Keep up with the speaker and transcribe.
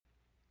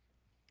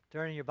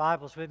Turning your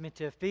Bibles with me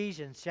to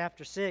Ephesians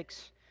chapter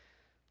 6,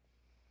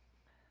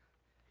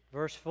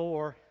 verse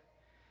 4.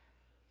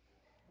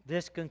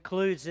 This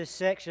concludes this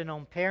section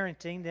on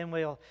parenting. Then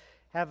we'll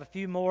have a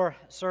few more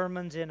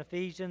sermons in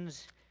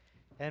Ephesians,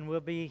 and we'll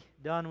be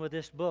done with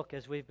this book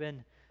as we've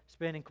been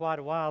spending quite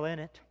a while in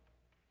it.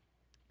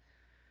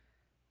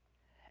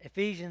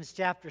 Ephesians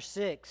chapter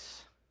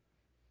 6,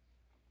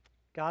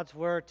 God's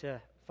word to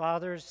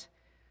fathers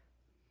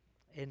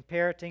in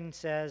parenting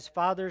says,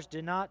 "Fathers,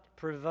 do not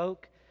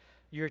provoke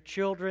your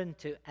children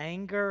to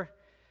anger,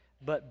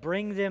 but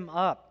bring them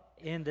up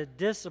in the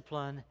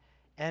discipline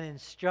and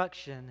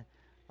instruction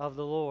of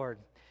the Lord."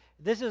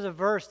 This is a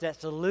verse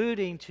that's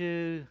alluding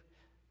to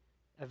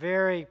a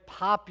very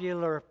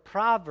popular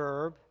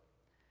proverb.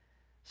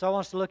 So I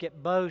want us to look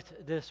at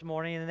both this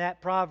morning, and that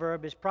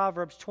proverb is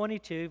Proverbs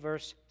 22,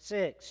 verse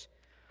 6.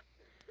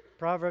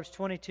 Proverbs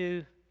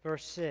 22,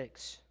 verse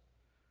 6.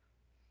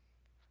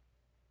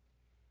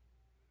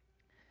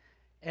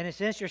 And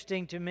it's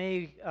interesting to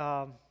me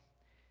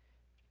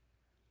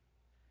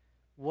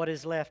what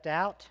is left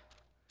out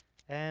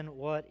and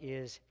what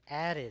is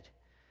added.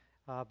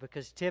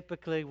 Because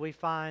typically we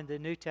find the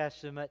New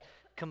Testament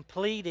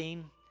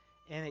completing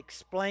and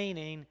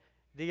explaining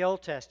the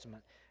Old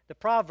Testament. The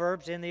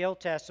Proverbs in the Old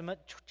Testament,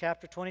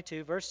 chapter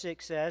 22, verse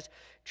 6 says,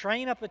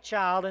 "Train up a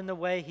child in the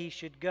way he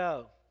should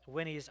go.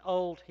 When he is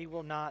old, he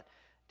will not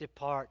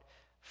depart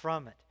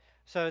from it."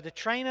 So to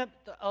train up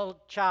a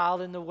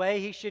child in the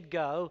way he should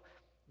go,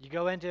 you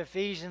go into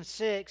Ephesians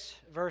 6,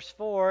 verse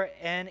 4,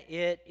 and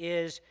it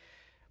is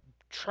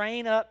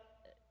train up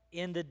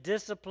in the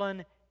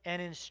discipline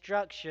and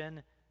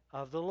instruction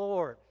of the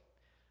Lord.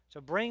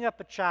 So bring up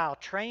a child,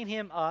 train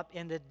him up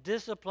in the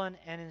discipline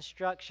and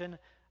instruction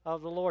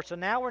of the Lord. So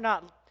now we're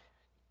not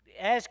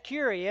as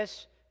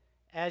curious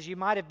as you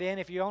might have been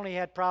if you only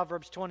had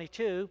Proverbs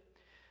 22.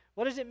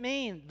 What does it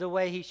mean, the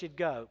way he should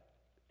go?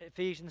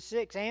 Ephesians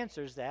 6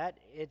 answers that.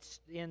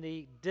 It's in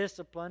the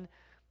discipline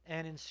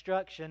and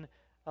instruction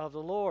of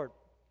the Lord.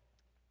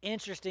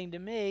 Interesting to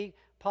me,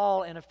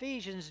 Paul in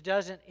Ephesians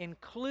doesn't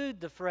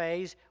include the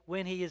phrase,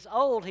 "when he is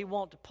old, he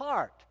won't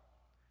depart."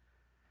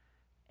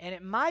 And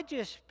it might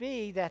just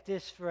be that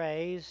this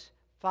phrase,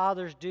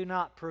 "Fathers, do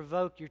not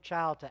provoke your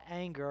child to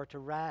anger or to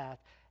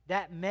wrath,"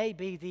 that may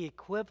be the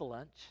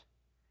equivalent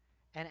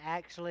and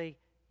actually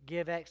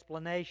give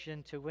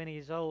explanation to when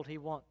he's old, he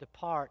won't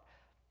depart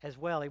as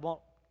well. He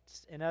won't,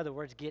 in other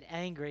words, get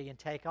angry and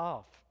take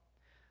off.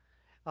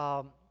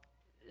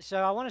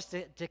 So I want us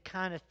to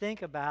kind of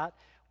think about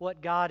what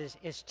God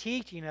is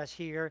teaching us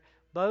here,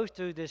 both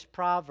through this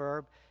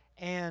proverb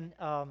and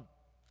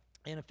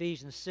in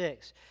Ephesians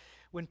 6.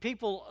 When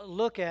people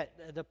look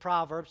at the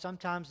proverb,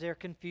 sometimes they're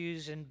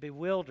confused and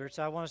bewildered,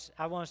 so I want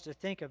us to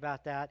think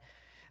about that.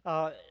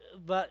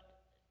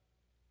 But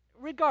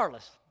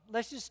regardless,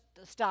 let's just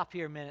stop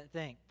here a minute and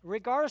think.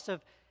 Regardless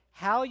of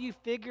how you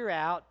figure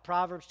out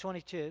Proverbs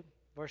 22,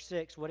 verse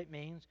 6, what it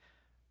means,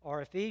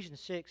 or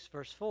Ephesians 6,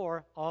 verse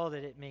 4, all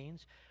that it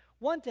means,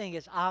 one thing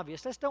is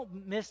obvious. Let's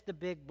don't miss the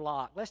big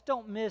block. Let's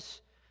don't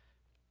miss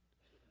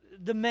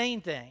the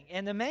main thing.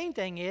 And the main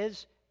thing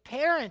is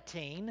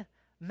parenting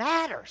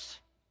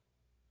matters.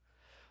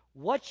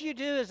 What you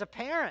do as a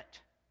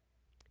parent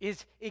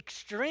is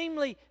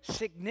extremely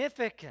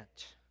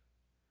significant.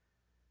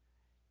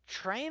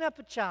 Train up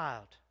a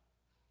child.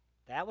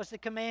 That was the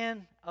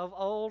command of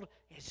old.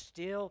 It's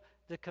still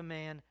the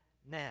command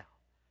now.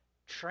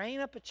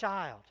 Train up a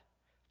child.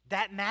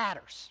 That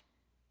matters.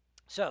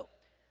 So,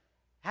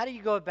 how do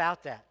you go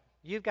about that?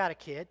 You've got a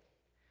kid,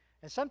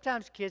 and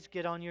sometimes kids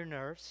get on your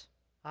nerves.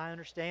 I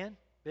understand.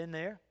 Been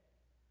there.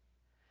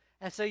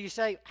 And so you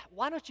say,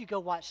 "Why don't you go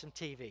watch some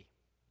TV?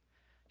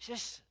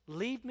 Just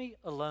leave me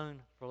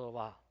alone for a little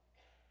while."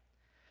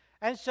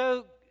 And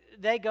so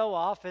they go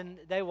off and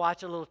they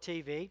watch a little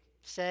TV,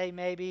 say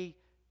maybe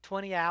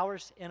 20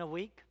 hours in a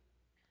week.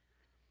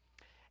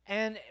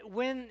 And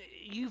when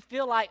you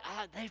feel like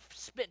they've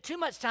spent too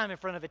much time in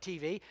front of a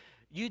TV,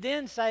 you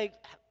then say,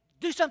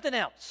 "Do something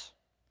else."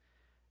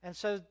 And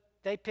so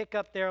they pick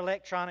up their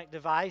electronic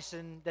device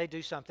and they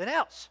do something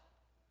else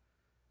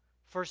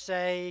for,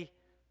 say,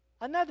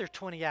 another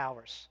 20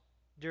 hours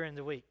during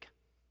the week.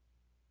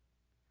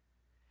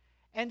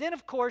 And then,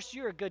 of course,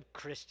 you're a good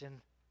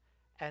Christian,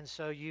 and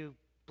so you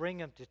bring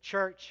them to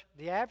church.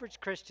 The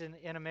average Christian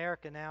in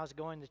America now is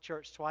going to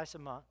church twice a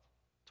month,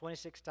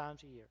 26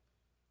 times a year.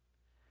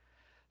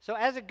 So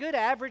as a good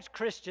average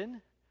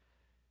Christian,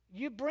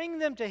 you bring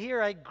them to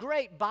hear a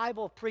great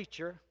Bible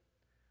preacher,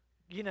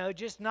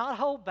 just not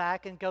hold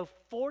back and go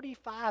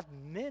 45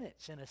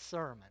 minutes in a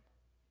sermon.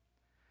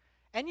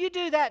 And you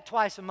do that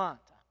twice a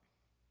month.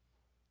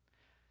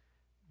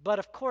 But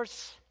of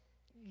course,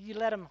 you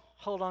let them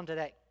hold on to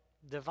that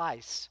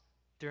device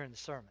during the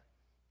sermon.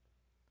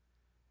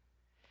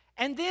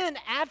 And then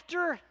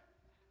after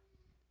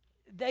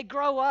they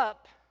grow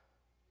up,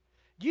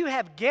 you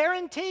have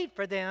guaranteed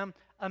for them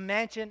a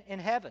mansion in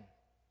heaven.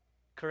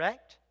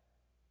 Correct?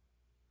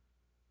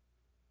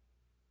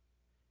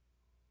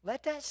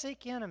 Let that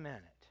sink in a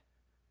minute.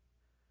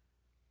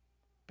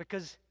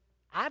 Because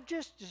I've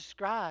just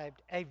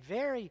described a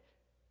very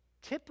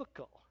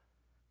typical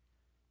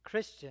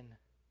Christian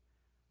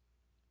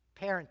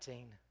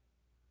parenting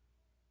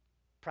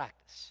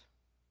practice.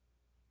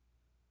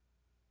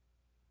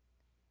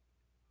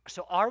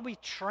 So are we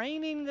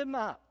training them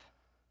up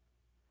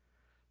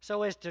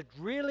so as to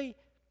really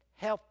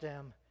help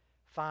them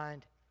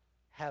find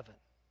heaven?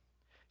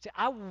 See,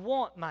 I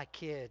want my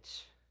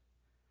kids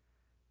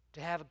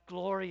to have a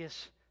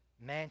glorious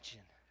mansion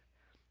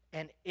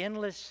and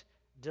endless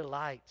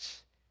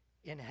delights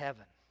in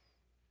heaven.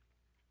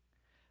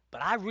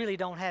 But I really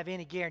don't have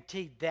any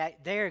guarantee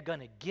that they're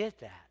going to get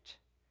that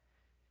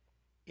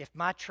if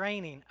my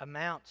training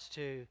amounts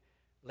to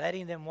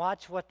letting them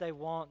watch what they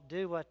want,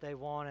 do what they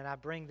want, and I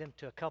bring them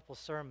to a couple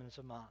sermons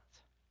a month.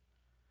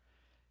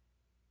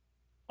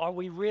 Are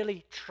we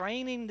really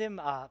training them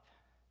up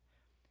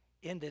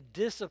in the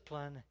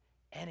discipline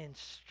and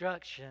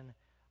instruction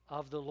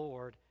of the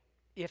Lord,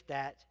 if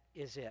that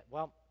is it?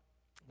 Well,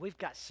 we've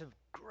got some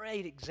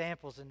great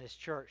examples in this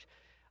church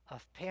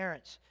of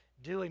parents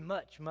doing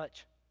much,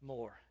 much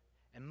more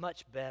and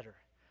much better.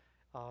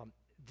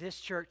 This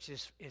church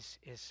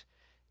is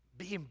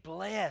being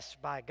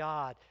blessed by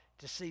God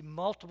to see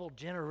multiple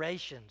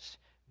generations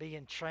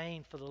being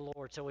trained for the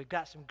Lord. So we've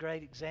got some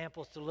great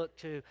examples to look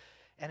to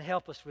and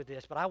help us with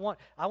this. But I want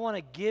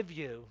to give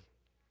you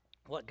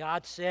what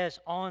God says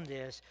on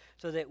this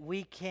so that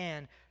we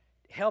can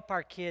help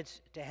our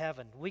kids to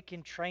heaven. We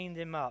can train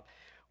them up.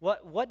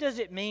 What does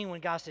it mean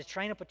when God says,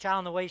 train up a child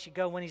in the way he should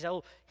go when he's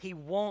old? He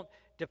won't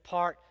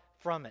depart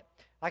from it.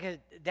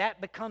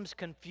 That becomes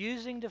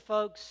confusing to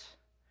folks.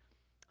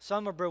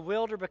 Some are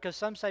bewildered because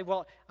some say,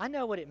 well, I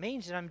know what it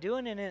means and I'm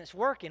doing it and it's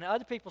working.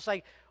 Other people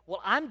say,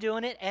 well, I'm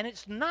doing it and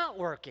it's not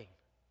working.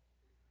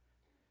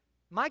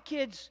 My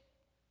kids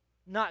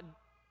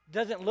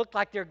doesn't look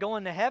like they're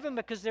going to heaven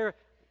because they're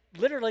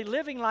literally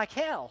living like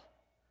hell.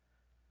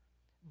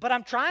 But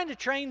I'm trying to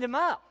train them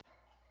up.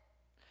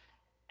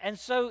 And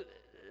so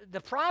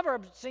the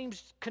proverb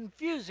seems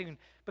confusing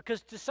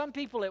because to some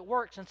people it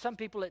works and some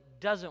people it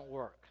doesn't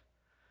work.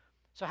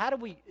 So how do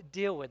we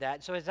deal with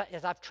that? So as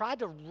I've tried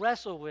to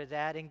wrestle with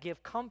that and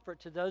give comfort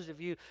to those of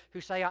you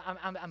who say,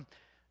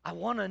 I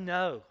want to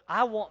know.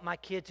 I want my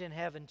kids in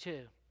heaven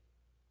too.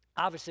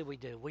 Obviously we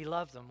do. We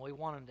love them. We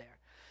want them there.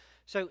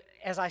 So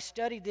as I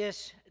studied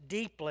this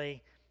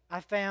deeply,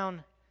 I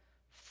found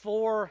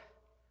 4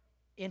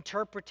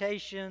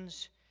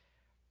 interpretations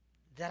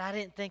that I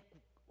didn't think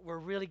were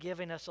really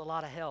giving us a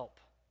lot of help.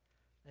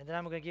 And then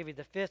I'm going to give you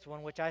the 5th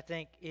one, which I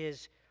think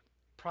is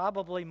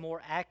probably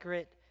more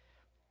accurate.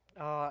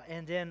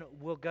 And then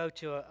we'll go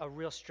to a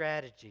real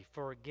strategy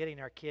for getting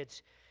our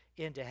kids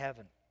into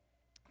heaven.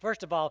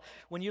 First of all,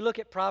 when you look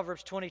at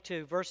Proverbs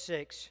 22, verse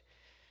 6,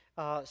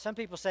 some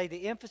people say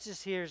the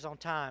emphasis here is on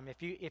time.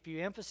 If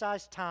you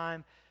emphasize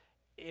time,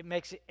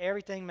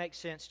 everything makes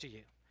sense to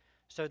you.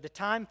 So the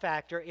time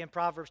factor in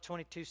Proverbs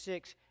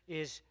 22:6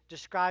 is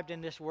described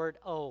in this word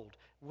old,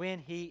 when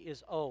he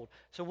is old.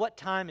 So what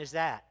time is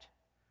that?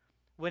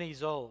 When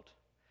he's old.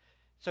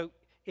 So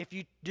if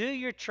you do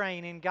your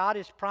training, God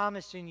is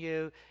promising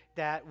you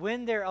that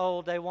when they're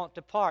old, they won't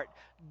depart.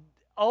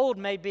 Old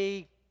may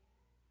be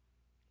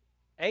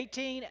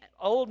 18,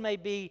 old may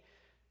be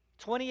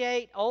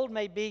 28, old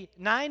may be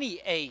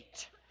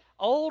 98.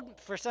 Old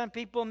for some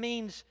people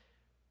means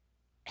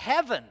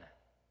heaven.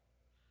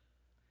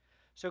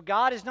 So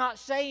God is not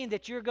saying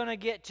that you're going to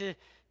get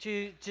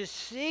to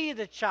see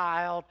the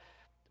child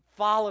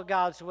follow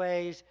God's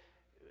ways.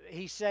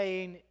 He's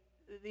saying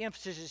the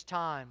emphasis is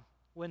time.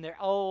 When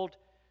they're old,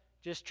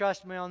 just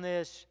trust me on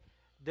this,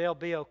 they'll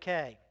be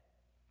okay.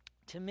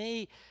 To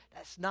me,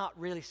 that's not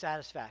really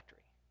satisfactory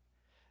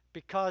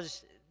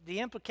because the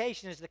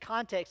implication is, the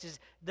context is,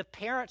 the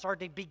parents are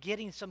to be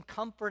getting some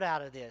comfort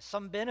out of this,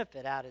 some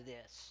benefit out of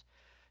this.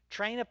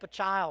 Train up a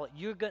child.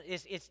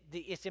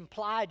 It's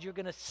implied you're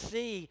going to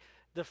see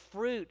the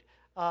fruit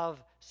of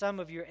some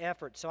of your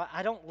efforts. So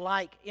I don't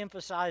like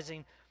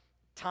emphasizing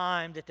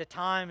time, that the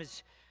time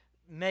is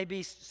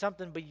maybe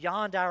something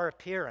beyond our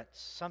appearance,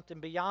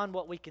 something beyond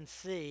what we can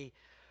see.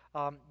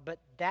 But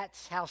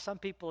that's how some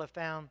people have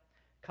found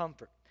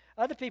comfort.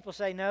 Other people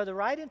say, no, the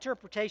right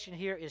interpretation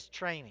here is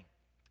training.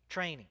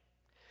 Training.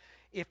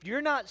 If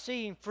you're not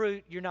seeing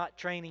fruit, you're not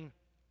training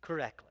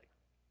correctly.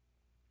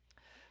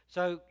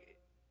 So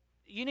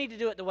you need to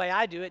do it the way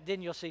I do it,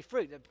 then you'll see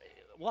fruit.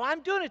 Well,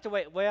 I'm doing it the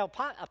way,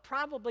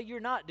 probably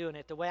you're not doing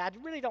it the way. I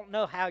really don't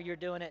know how you're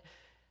doing it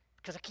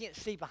because I can't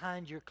see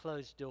behind your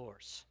closed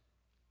doors.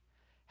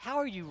 How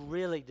are you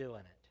really doing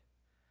it?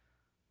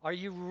 Are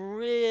you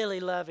really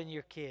loving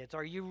your kids?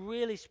 Are you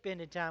really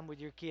spending time with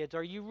your kids?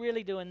 Are you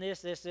really doing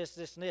this, and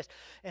this?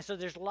 And so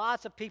there's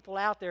lots of people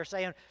out there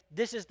saying,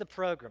 this is the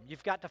program.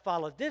 You've got to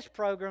follow this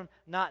program,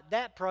 not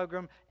that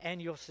program,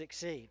 and you'll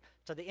succeed.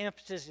 So the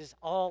emphasis is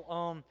all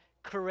on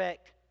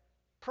correct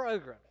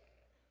program,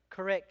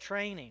 correct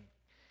training.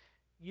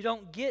 You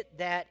don't get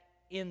that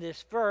in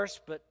this verse,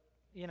 but,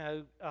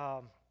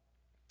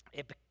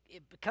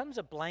 it becomes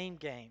a blame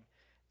game.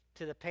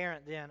 to the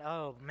parent then,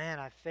 oh man,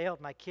 I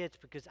failed my kids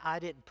because I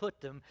didn't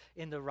put them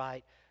in the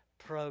right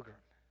program.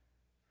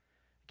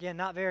 Again,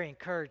 not very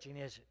encouraging,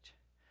 is it?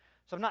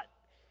 So I'm not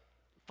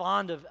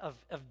fond of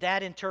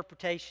that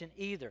interpretation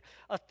either.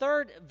 A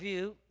third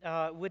view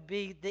would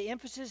be the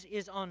emphasis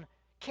is on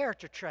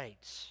character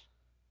traits.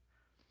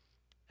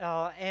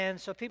 And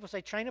so people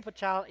say, train up a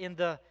child in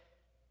the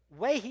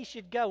way he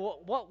should go.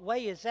 What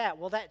way is that?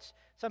 Well, that's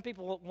some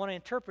people want to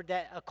interpret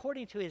that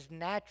according to his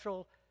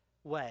natural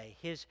way,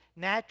 his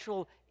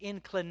natural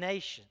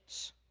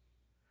inclinations.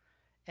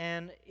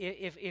 And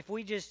if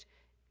we just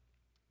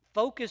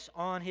focus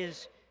on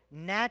his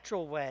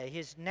natural way,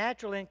 his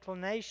natural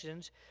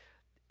inclinations,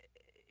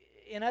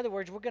 in other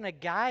words, we're going to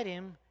guide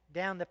him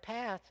down the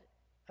path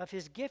of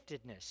his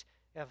giftedness,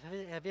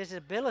 of his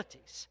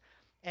abilities.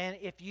 And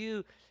if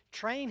you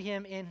train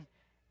him in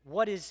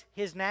what is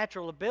his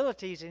natural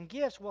abilities and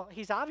gifts, well,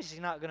 he's obviously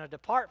not going to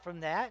depart from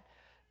that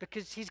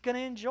because he's going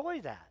to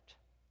enjoy that.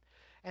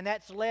 And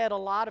that's led a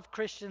lot of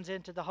Christians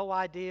into the whole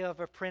idea of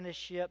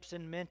apprenticeships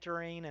and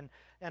mentoring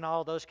and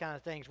all those kind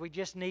of things. We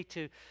just need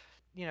to,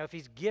 if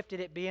he's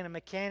gifted at being a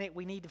mechanic,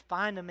 we need to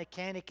find a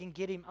mechanic and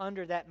get him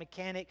under that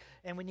mechanic,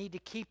 and we need to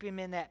keep him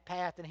in that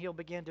path, and he'll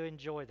begin to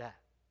enjoy that.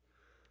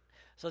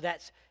 So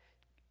that's,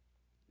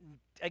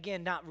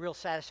 again, not real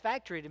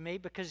satisfactory to me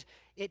because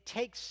it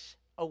takes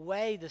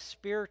away the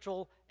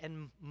spiritual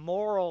and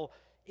moral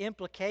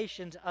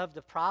implications of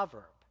the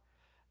proverb.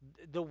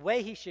 The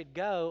way he should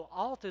go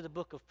all through the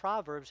book of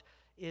Proverbs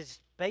is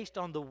based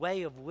on the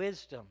way of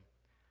wisdom,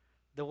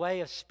 the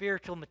way of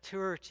spiritual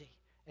maturity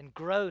and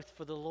growth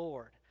for the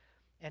Lord.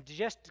 And to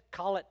just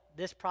call it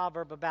this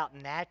proverb about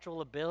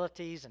natural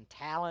abilities and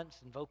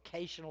talents and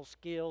vocational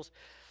skills,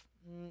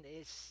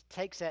 it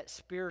takes that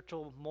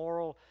spiritual,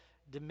 moral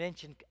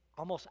dimension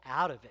almost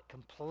out of it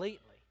completely,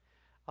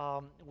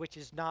 which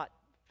is not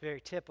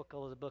very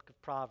typical of the book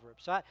of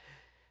Proverbs. So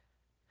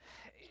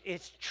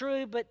it's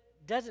true, but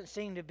doesn't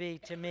seem to be,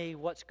 to me,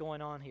 what's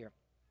going on here.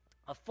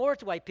 A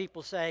fourth way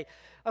people say,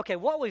 okay,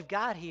 what we've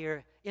got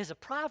here is a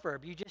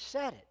proverb. You just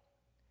said it.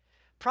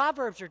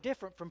 Proverbs are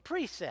different from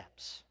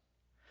precepts.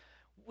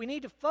 We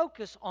need to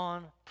focus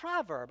on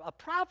proverb. A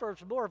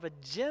proverb's more of a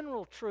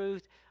general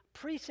truth.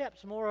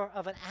 Precept's more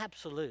of an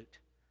absolute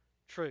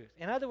truth.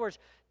 In other words,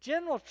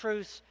 general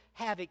truths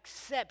have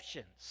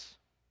exceptions.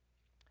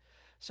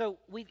 So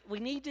we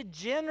need to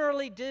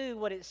generally do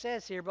what it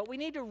says here, but we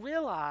need to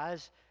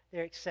realize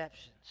there are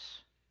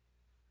exceptions.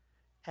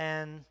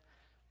 And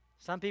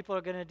some people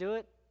are going to do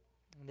it,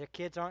 and their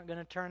kids aren't going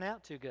to turn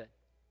out too good.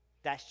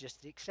 That's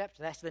just the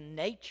exception. That's the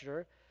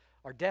nature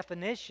or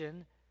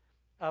definition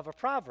of a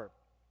proverb.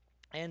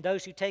 And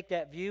those who take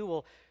that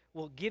view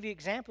will give you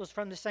examples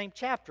from the same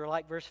chapter,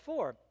 like verse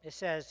 4. It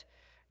says,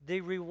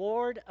 the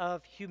reward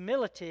of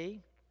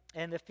humility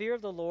and the fear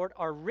of the Lord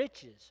are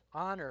riches,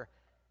 honor,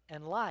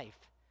 and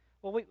life.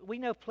 Well, we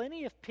know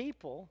plenty of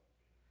people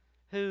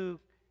who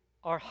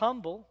are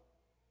humble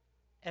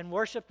and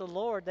worship the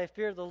Lord, they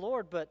fear the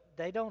Lord, but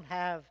they don't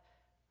have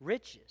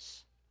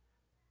riches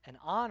and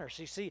honor.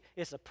 So you see,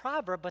 it's a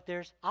proverb, but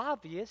there's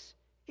obvious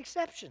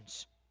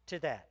exceptions to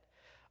that.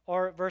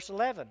 Or verse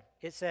 11,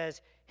 it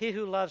says, he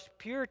who loves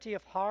purity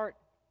of heart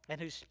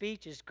and whose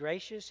speech is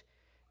gracious,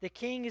 the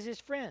king is his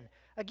friend.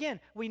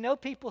 Again, we know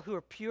people who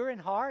are pure in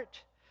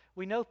heart.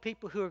 We know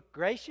people who are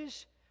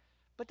gracious,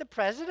 but the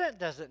president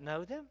doesn't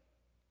know them.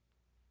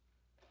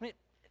 I mean,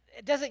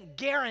 it doesn't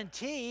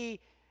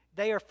guarantee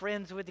they are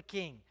friends with the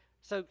king.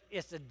 So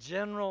it's a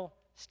general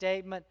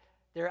statement.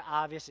 There are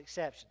obvious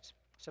exceptions.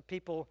 So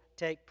people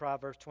take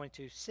Proverbs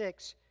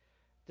 22:6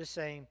 the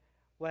same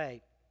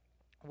way.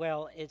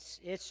 Well,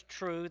 it's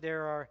true.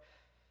 There are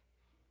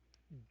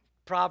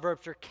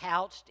Proverbs are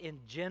couched in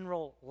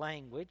general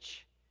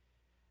language,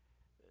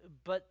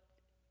 but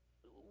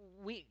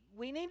we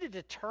need to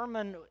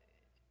determine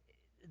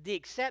the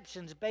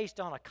exceptions based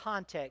on a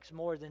context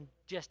more than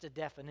just a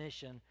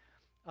definition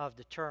of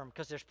the term,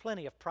 because there's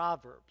plenty of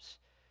proverbs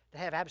that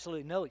have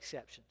absolutely no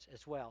exceptions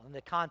as well, and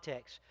the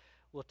context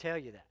will tell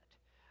you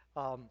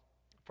that.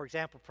 For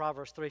example,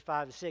 Proverbs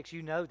 3:5-6,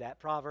 you know that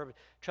proverb,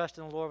 trust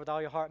in the Lord with all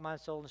your heart,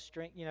 mind, soul, and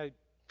strength.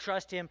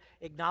 Trust him,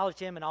 acknowledge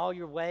him in all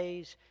your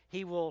ways.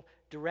 He will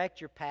direct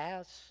your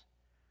paths.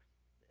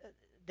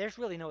 There's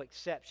really no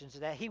exceptions to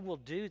that. He will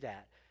do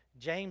that.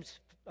 James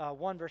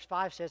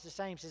 1:5 says the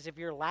same. It says if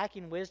you're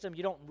lacking wisdom,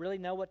 you don't really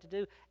know what to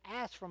do,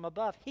 ask from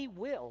above. He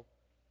will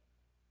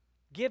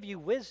give you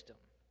wisdom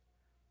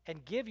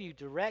and give you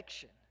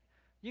direction.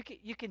 You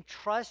can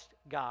trust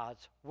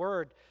God's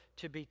word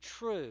to be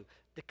true.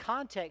 The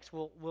context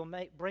will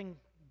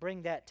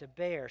bring that to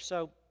bear.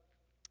 So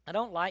I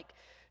don't like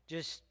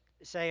just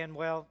saying,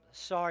 well,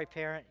 sorry,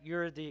 parent,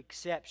 you're the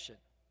exception.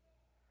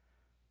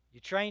 You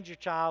trained your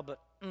child, but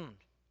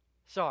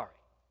sorry,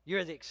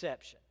 you're the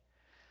exception.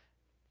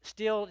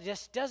 Still,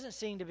 just doesn't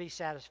seem to be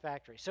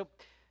satisfactory. So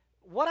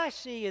what I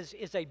see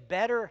is a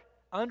better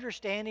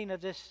understanding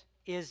of this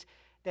is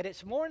that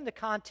it's more in the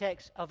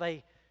context of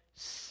a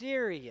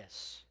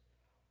serious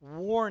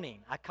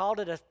warning. I called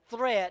it a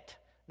threat,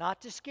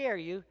 not to scare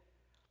you,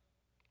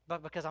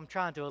 but because I'm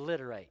trying to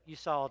alliterate. You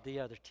saw the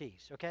other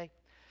T's, okay?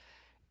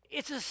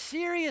 It's a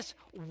serious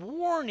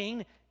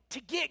warning to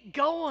get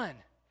going.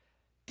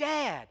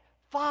 Dad,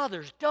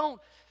 fathers, don't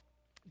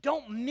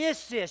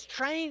miss this.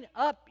 Train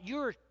up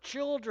your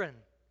children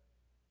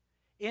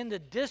in the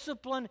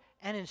discipline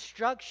and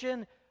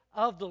instruction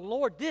of the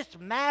Lord. This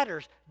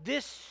matters.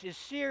 This is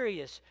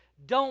serious.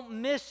 Don't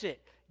miss it.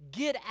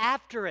 Get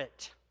after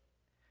it.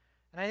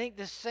 And I think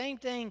the same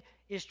thing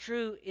is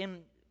true in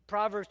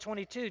Proverbs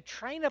 22.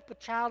 Train up a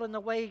child in the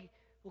way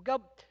will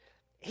go.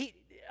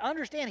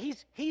 Understand,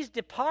 he's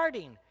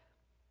departing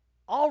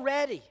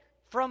already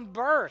from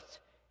birth.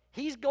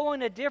 He's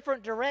going a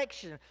different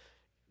direction.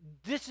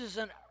 This is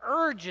an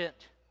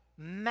urgent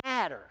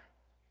matter.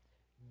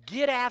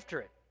 Get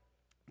after it.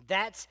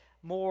 That's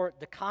more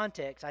the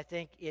context I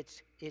think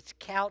it's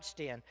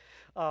couched in.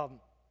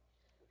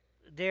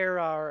 There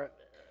are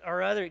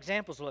other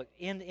examples. Look,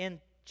 in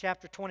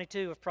chapter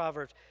 22 of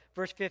Proverbs,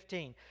 verse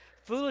 15.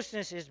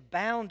 Foolishness is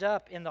bound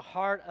up in the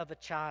heart of a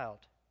child.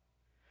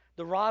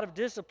 The rod of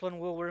discipline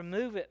will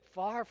remove it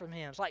far from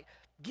him. It's like,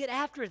 get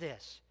after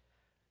this.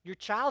 Your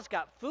child's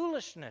got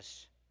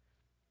foolishness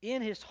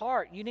in his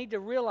heart. You need to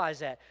realize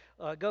that.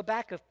 Go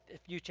back a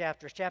few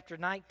chapters. Chapter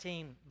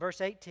 19, verse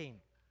 18.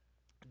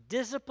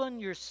 Discipline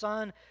your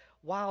son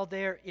while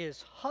there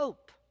is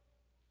hope.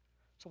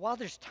 So while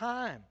there's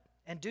time,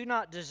 and do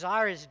not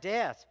desire his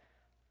death.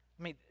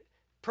 I mean,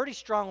 pretty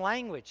strong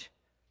language.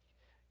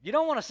 You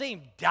don't want to see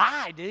him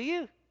die, do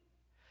you?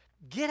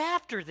 Get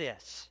after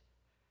this.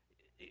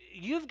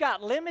 You've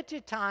got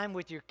limited time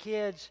with your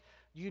kids.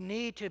 You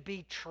need to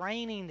be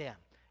training them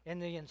in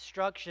the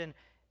instruction,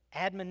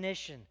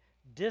 admonition,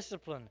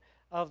 discipline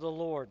of the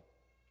Lord.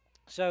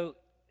 So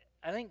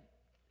I think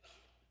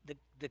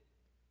the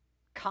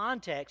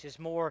context is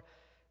more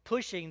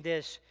pushing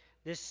this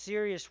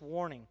serious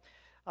warning.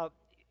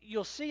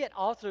 You'll see it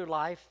all through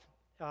life.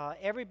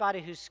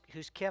 Everybody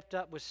who's kept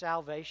up with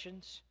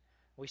salvations,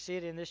 we see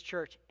it in this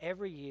church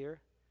every year.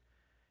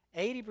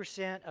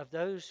 80% of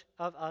those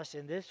of us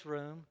in this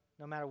room,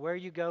 no matter where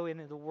you go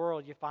into the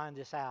world, you find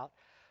this out.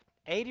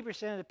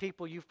 80% of the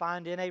people you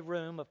find in a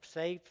room of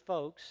saved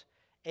folks,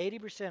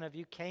 80% of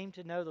you came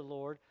to know the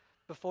Lord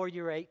before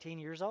you were 18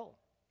 years old.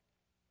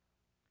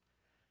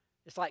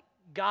 It's like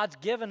God's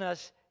given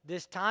us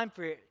this time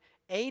period.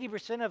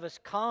 80% of us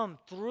come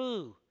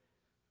through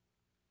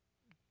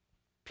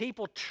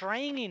people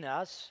training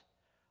us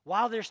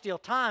while there's still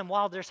time,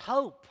 while there's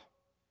hope.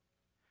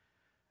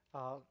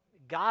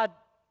 God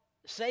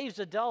saves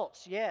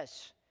adults,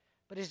 yes,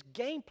 but his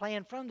game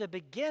plan from the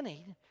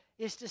beginning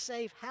is to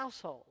save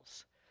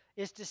households,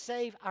 is to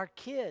save our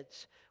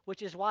kids,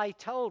 which is why he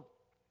told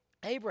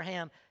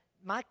Abraham,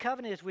 my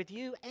covenant is with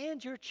you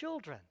and your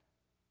children.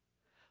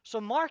 So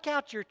mark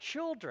out your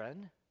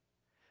children,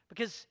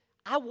 because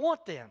I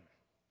want them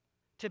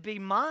to be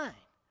mine,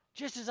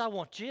 just as I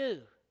want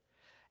you.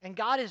 And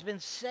God has been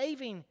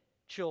saving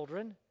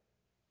children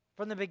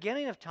from the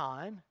beginning of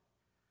time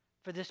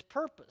for this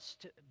purpose,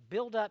 to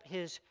build up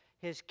his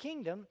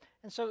kingdom.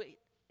 And so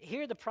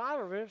here the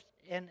Proverbs,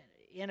 and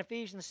in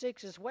Ephesians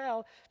 6 as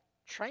well,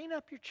 train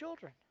up your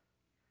children.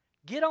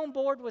 Get on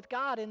board with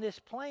God in this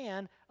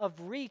plan of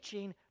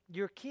reaching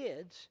your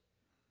kids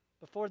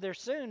before they're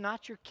soon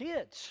not your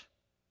kids.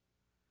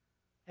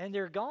 And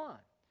they're gone.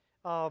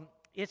 I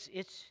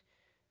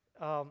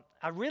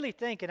really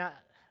think, and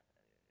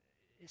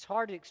it's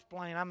hard to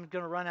explain, I'm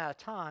going to run out of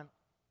time,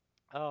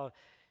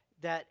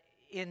 that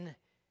in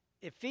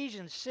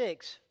Ephesians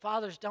 6,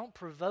 fathers, don't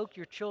provoke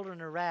your children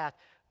to wrath.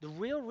 The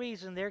real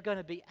reason they're going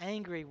to be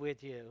angry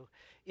with you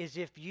is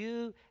if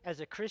you, as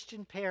a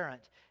Christian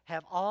parent,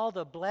 have all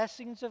the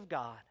blessings of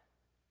God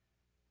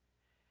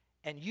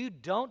and you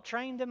don't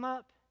train them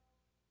up.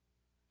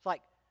 It's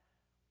like,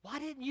 why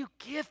didn't you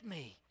give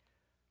me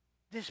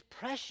this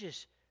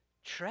precious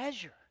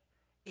treasure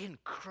in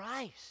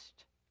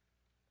Christ?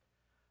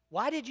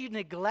 Why did you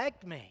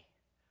neglect me?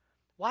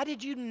 Why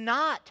did you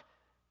not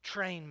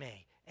train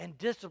me and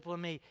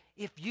discipline me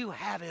if you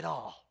have it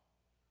all?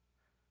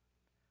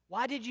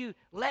 Why did you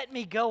let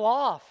me go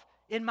off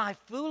in my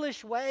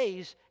foolish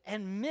ways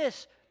and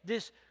miss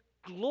this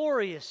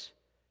glorious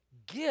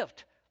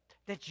gift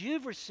that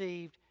you've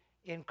received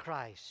in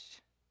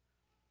Christ?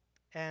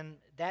 And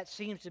that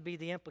seems to be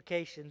the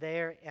implication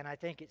there, and I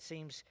think it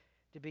seems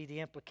to be the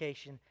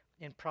implication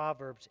in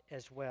Proverbs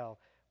as well.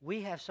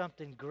 We have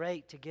something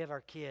great to give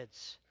our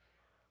kids,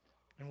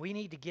 and we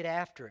need to get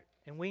after it,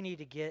 and we need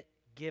to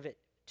give it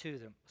to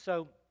them.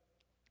 So,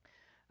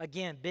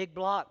 again, big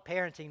block,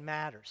 parenting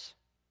matters.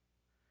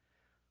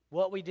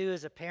 What we do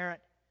as a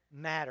parent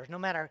matters. No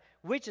matter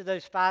which of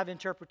those 5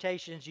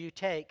 interpretations you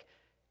take,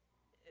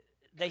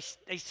 they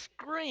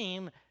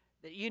scream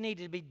that you need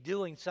to be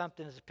doing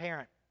something as a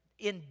parent.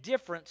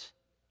 Indifference,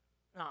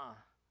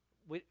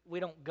 we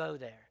don't go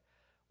there.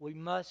 We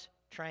must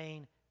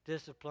train,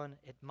 discipline,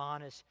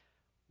 admonish,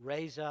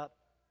 raise up,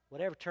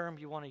 whatever term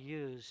you want to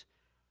use,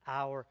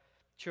 our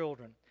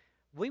children.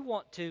 We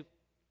want to,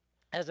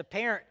 as a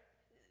parent,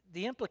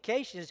 the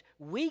implication is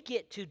we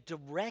get to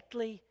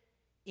directly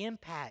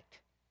impact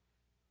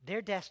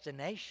their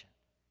destination,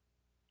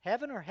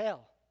 heaven or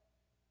hell.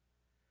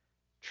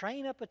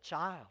 Train up a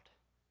child.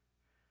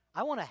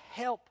 I want to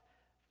help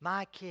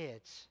my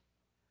kids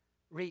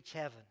reach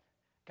heaven.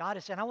 God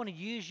is saying, I want to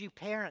use you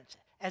parents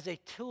as a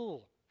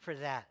tool for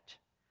that.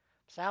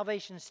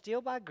 Salvation is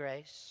still by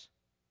grace,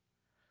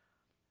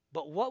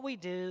 but what we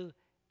do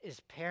as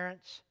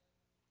parents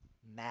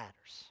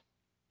matters.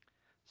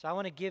 So I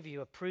want to give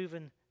you a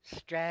proven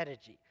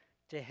strategy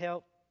to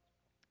help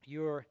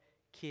your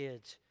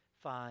kids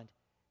find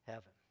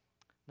heaven.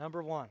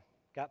 Number one,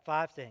 got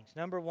 5 things.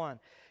 Number one,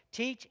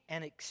 teach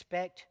and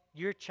expect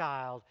your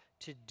child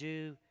to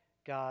do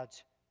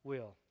God's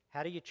will.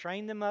 How do you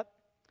train them up?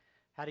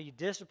 How do you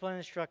discipline and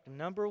instruct them?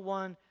 Number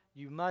one,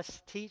 you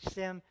must teach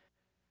them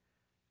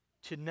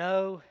to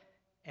know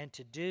and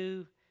to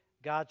do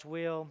God's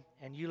will,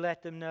 and you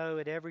let them know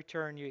at every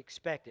turn you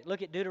expect it.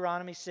 Look at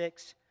Deuteronomy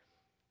 6.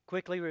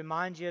 Quickly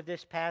remind you of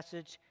this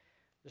passage.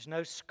 There's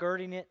no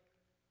skirting it.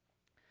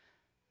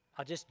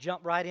 I'll just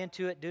jump right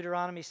into it.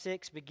 Deuteronomy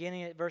 6,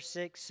 beginning at verse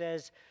 6,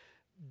 says,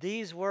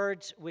 "These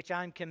words which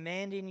I'm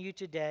commanding you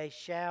today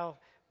shall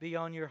be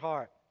on your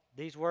heart."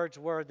 These words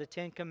were the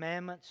 10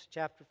 Commandments,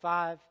 chapter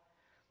 5.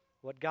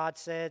 What God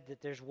said,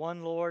 that there's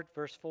one Lord,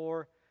 verse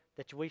 4,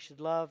 that we should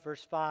love,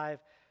 verse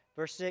 5.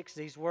 Verse 6,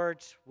 these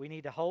words, we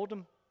need to hold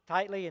them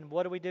tightly, and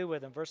what do we do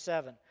with them? Verse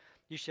 7,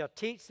 you shall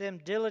teach them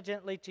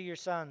diligently to your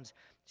sons.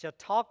 You shall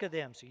talk of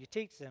them, so you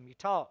teach them, you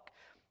talk.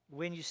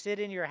 When you sit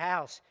in your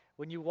house,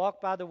 when you walk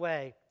by the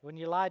way, when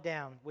you lie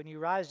down, when you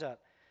rise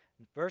up.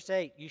 Verse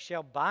 8, you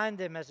shall bind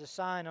them as a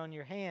sign on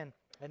your hand,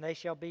 and they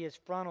shall be as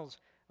frontals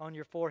on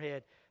your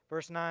forehead.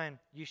 Verse 9,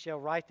 you shall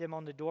write them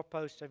on the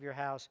doorposts of your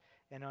house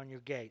and on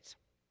your gates.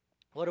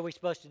 What are we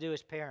supposed to do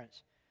as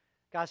parents?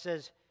 God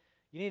says,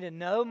 you need to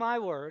know my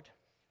word,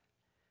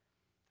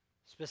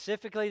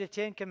 specifically the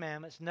 10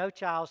 Commandments. No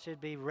child should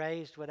be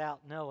raised without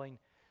knowing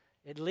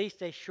at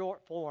least a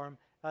short form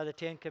of the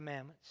 10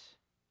 Commandments.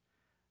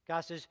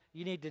 God says,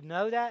 you need to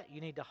know that. You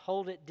need to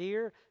hold it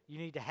dear. You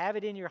need to have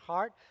it in your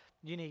heart.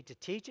 You need to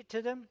teach it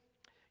to them.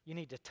 You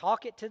need to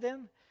talk it to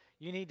them.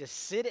 You need to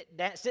sit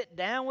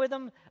down with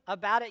them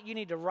about it. You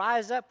need to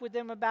rise up with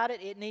them about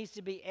it. It needs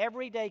to be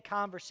everyday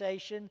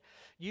conversation.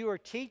 You are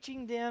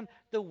teaching them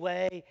the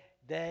way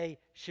they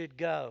should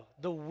go,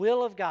 the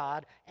will of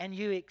God, and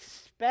you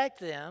expect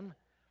them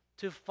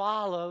to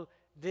follow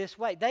this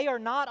way. They are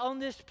not on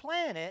this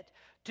planet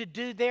to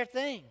do their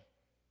thing.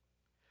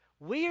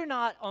 We are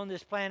not on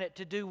this planet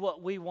to do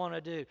what we want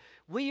to do.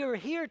 We are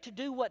here to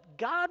do what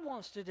God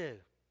wants to do.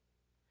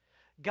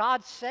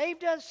 God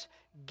saved us,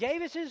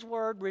 gave us His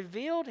word,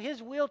 revealed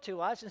His will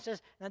to us, and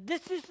says, now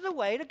this is the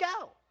way to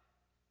go.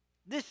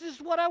 This is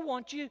what I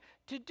want you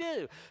to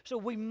do. So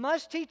we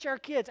must teach our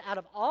kids, out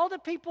of all the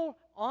people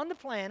on the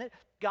planet,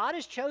 God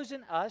has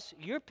chosen us,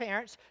 your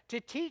parents, to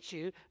teach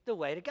you the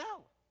way to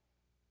go.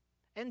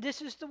 And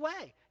this is the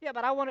way. Yeah,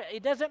 but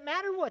it doesn't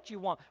matter what you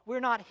want. We're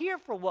not here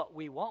for what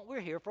we want. We're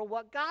here for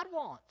what God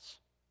wants.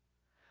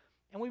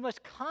 And we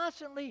must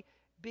constantly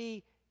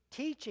be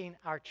teaching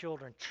our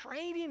children,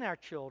 training our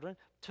children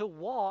to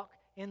walk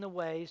in the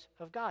ways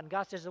of God. And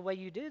God says the way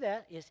you do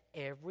that is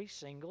every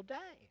single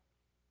day.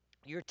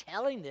 You're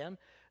telling them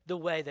the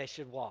way they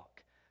should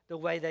walk, the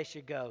way they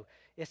should go.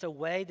 It's a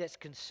way that's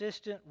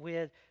consistent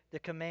with the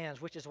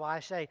commands, which is why I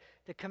say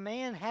the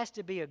command has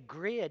to be a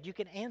grid. You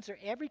can answer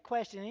every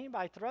question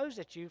anybody throws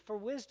at you for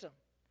wisdom.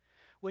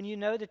 When you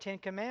know the 10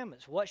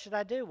 Commandments, what should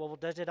I do? Well,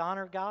 does it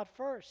honor God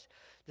first?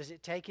 Does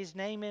it take His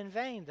name in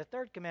vain? The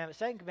 3rd commandment.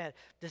 2nd commandment,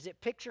 does it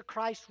picture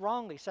Christ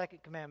wrongly?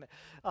 2nd commandment.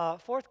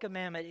 4th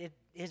commandment,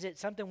 is it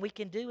something we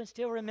can do and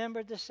still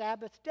remember the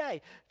Sabbath day?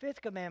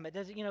 5th commandment,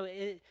 does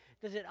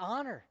it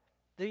honor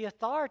the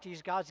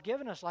authorities God's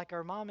given us, like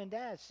our mom and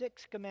dad?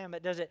 6th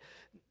commandment, does it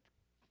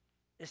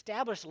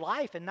establish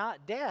life and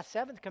not death?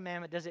 7th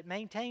commandment, does it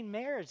maintain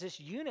marriage, this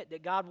unit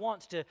that God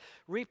wants to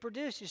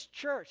reproduce, His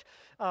church?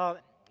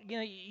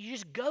 You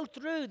just go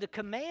through the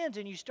commands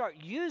and you start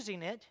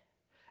using it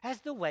as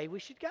the way we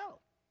should go.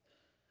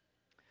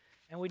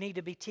 And we need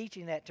to be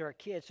teaching that to our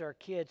kids so our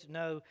kids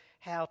know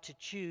how to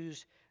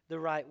choose the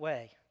right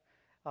way.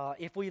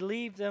 If we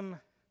leave them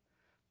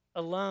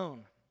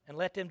alone and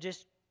let them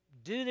just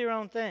do their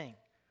own thing,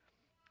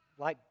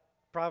 like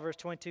Proverbs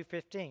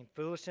 22:15,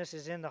 foolishness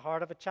is in the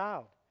heart of a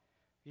child.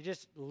 You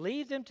just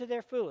leave them to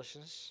their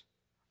foolishness,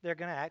 they're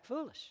going to act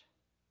foolish.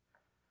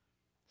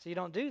 So you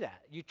don't do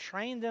that. You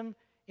train them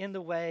in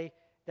the way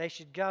they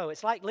should go.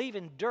 It's like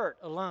leaving dirt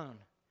alone.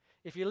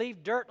 If you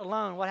leave dirt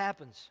alone, what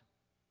happens?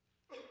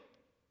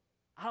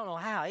 I don't know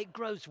how. It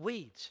grows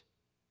weeds.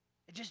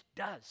 It just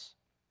does.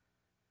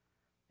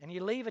 And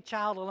you leave a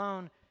child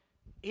alone,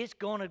 it's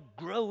going to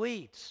grow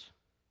weeds.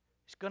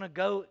 It's going to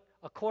go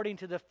according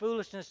to the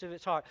foolishness of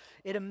its heart.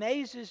 It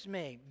amazes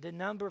me, the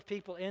number of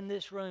people in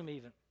this room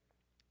even,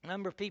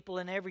 number of people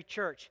in every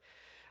church.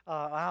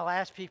 I'll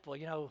ask people,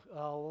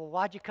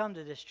 why'd you come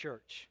to this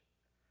church?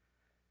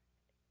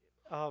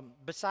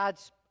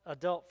 Besides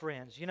adult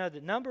friends,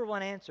 the number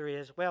one answer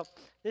is, well,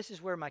 this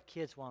is where my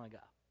kids want to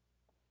go.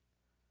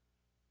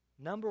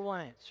 Number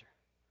one answer.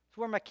 It's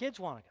where my kids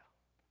want to go.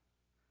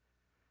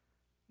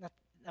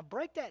 Now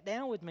break that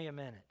down with me a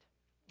minute.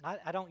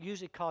 I don't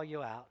usually call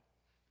you out.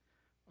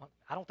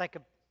 I don't think,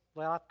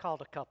 well, I've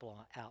called a couple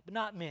out, but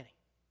not many.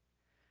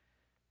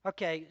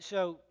 Okay,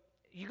 so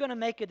you're going to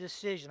make a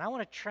decision. I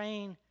want to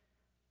train.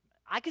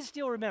 I can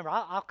still remember.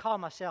 I'll call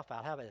myself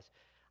out. How about this?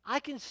 I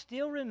can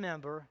still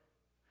remember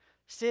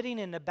sitting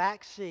in the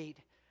back seat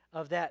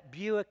of that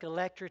Buick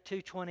Electra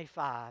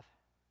 225.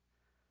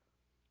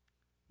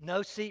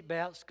 No seat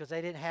belts because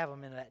they didn't have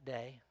them in that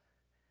day.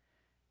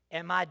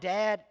 And my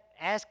dad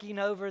asking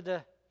over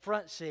the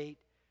front seat,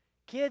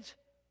 kids,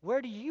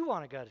 where do you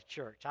want to go to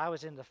church? I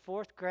was in the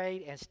 4th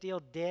grade and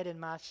still dead in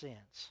my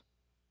sins.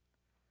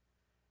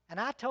 And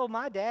I told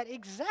my dad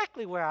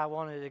exactly where I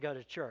wanted to go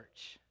to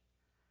church.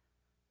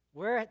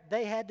 Where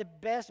they had the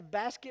best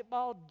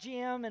basketball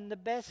gym and the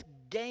best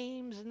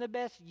games and the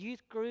best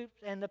youth groups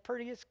and the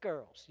prettiest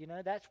girls. You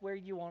know, that's where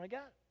you want to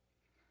go.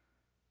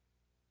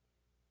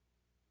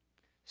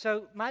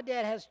 So my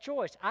dad has a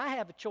choice. I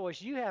have a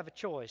choice. You have a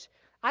choice.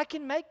 I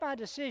can make my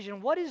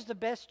decision. What is the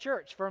best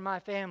church for my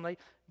family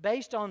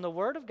based on the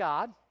Word of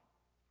God?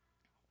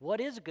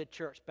 What is a good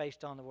church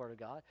based on the Word of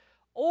God?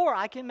 Or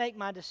I can make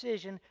my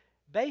decision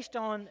based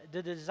on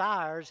the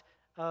desires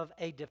of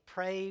a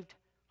depraved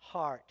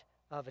heart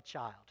of a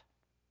child.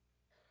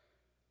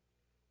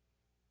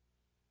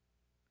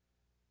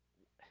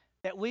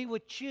 That we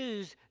would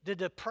choose the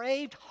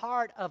depraved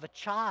heart of a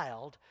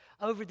child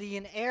over the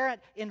inerrant,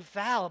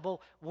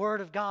 infallible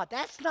Word of God.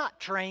 That's not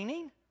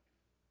training.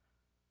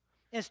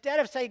 Instead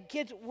of saying,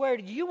 kids, where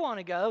do you want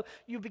to go?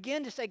 You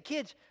begin to say,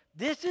 kids,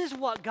 this is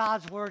what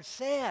God's Word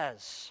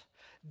says.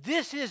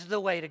 This is the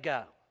way to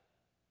go.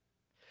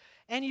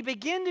 And you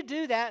begin to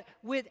do that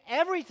with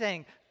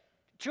everything.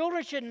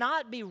 Children should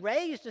not be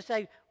raised to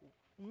say,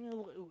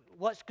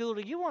 what school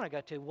do you want to go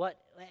to? What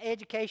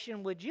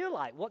education would you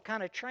like? What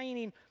kind of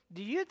training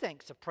do you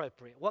think is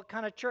appropriate? What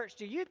kind of church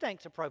do you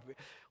think is appropriate?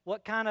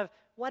 What kind of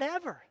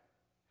whatever?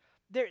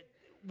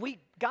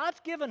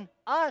 God's given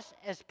us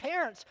as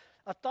parents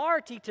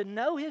authority to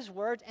know His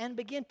words and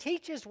begin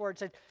teach His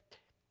words. And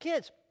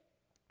kids,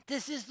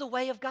 this is the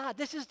way of God.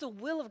 This is the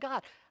will of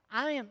God.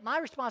 My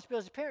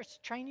responsibility as a parent is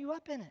to train you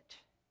up in it.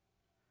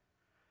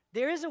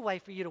 There is a way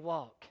for you to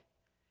walk.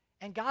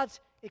 And God's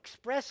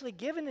expressly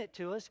given it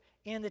to us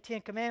in the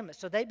 10 Commandments.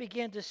 So they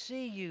begin to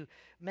see you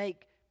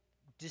make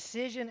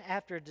decision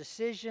after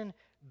decision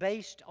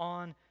based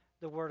on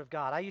the Word of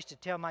God. I used to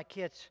tell my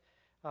kids,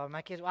 well,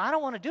 I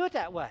don't want to do it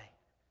that way.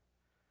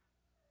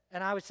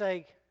 And I would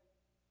say,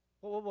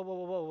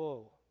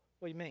 whoa.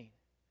 What do you mean?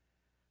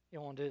 You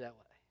don't want to do it that way?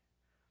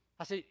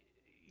 I said,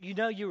 you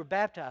know you were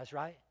baptized,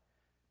 right?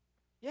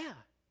 Yeah.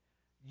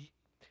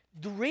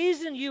 The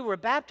reason you were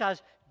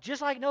baptized,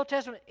 just like in the Old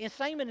Testament, and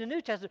same in the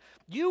New Testament,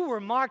 you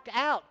were marked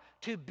out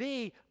to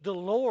be the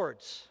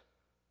Lord's.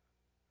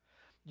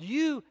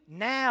 You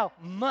now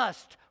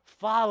must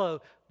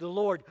follow the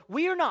Lord.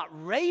 We are not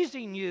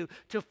raising you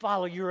to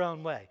follow your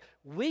own way.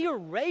 We are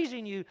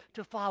raising you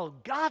to follow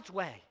God's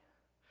way.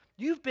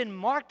 You've been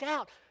marked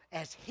out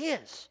as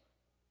His.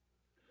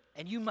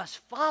 And you must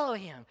follow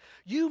Him.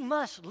 You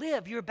must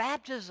live your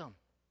baptism.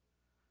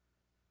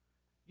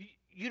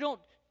 You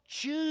don't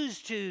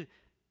choose to,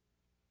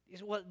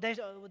 well, Dad,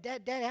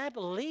 I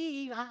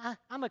believe,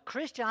 I'm a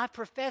Christian, I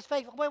profess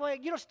faith.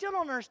 Wait, you still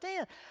don't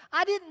understand.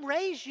 I didn't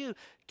raise you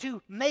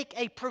to make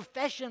a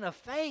profession of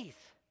faith.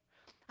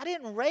 I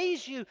didn't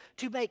raise you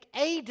to make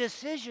a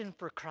decision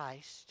for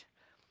Christ.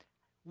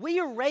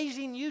 We are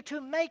raising you to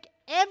make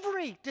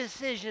every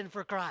decision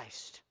for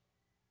Christ.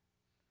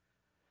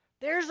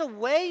 There's a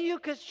way you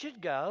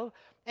should go,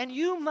 and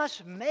you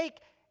must make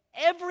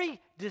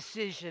every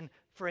decision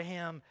for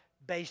Him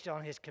based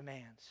on His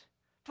commands.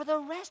 For the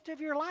rest of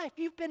your life,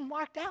 you've been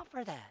marked out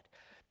for that.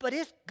 But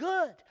it's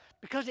good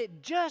because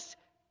it just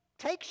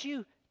takes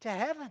you to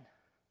heaven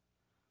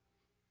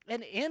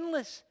and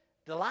endless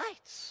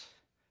delights.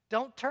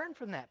 Don't turn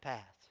from that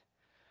path.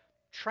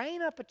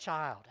 Train up a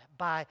child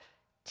by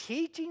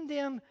teaching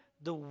them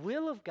the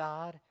will of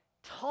God,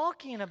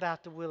 talking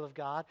about the will of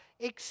God,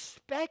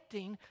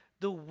 expecting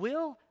the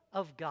will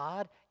of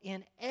God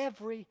in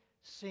every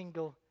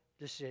single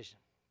decision.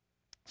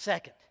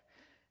 Second,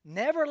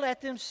 never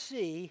let them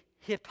see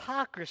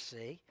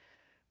hypocrisy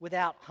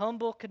without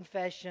humble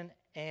confession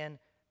and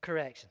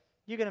correction.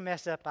 You're going to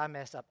mess up, I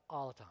mess up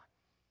all the time.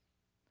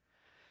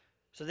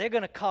 So they're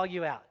going to call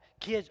you out.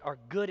 Kids are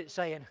good at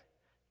saying,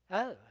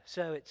 oh,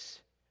 so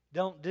it's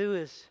don't do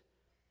as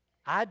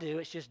I do,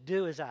 it's just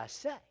do as I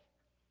say.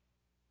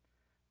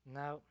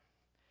 No,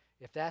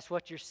 if that's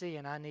what you're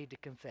seeing, I need to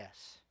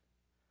confess.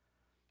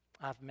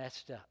 I've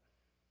messed up.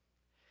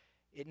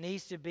 It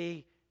needs to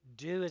be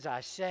do as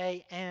I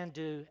say and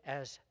do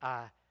as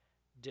I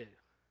do.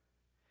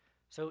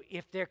 So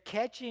if they're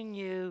catching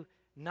you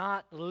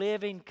not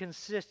living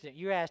consistent,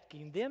 you're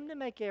asking them to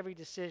make every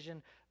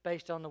decision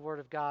based on the Word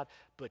of God,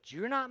 but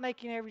you're not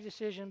making every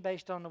decision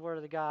based on the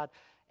Word of God,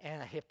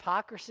 and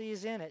hypocrisy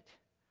is in it,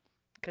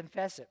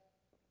 confess it.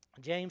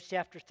 James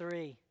chapter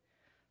 3,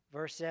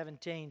 verse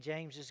 17,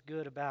 James is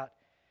good about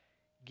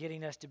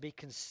getting us to be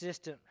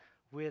consistent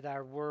with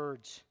our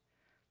words,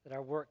 that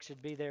our work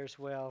should be there as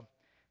well.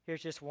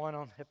 Here's just one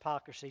on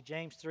hypocrisy.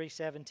 James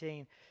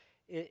 3:17.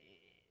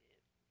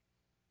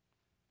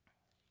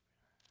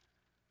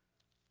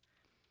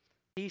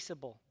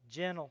 Peaceable,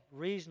 gentle,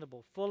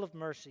 reasonable, full of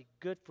mercy,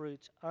 good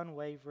fruits,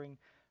 unwavering,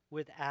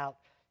 without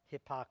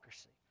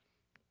hypocrisy.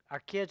 Our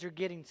kids are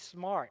getting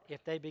smart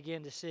if they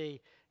begin to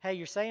see, hey,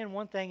 you're saying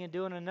one thing and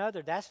doing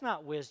another. That's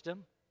not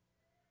wisdom.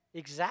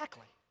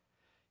 Exactly.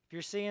 If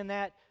you're seeing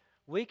that,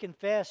 we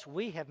confess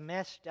we have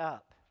messed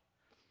up.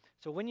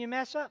 So when you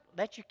mess up,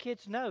 let your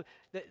kids know.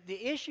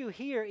 The issue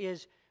here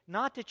is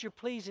not that you're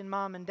pleasing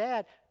mom and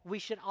dad. We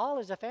should all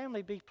as a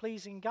family be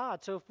pleasing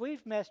God. So if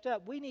we've messed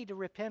up, we need to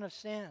repent of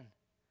sin.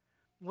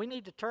 We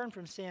need to turn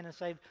from sin and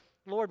say,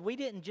 Lord, we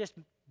didn't just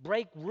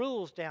break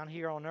rules down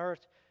here on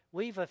earth.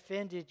 We've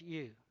offended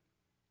you.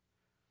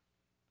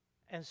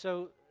 And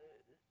so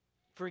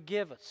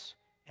forgive us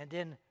and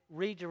then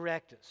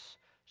redirect us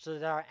so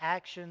that our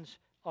actions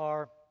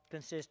are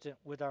consistent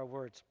with our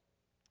words.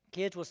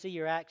 Kids will see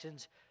your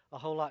actions a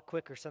whole lot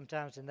quicker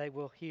sometimes than they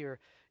will hear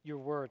your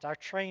words. Our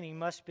training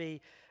must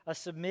be a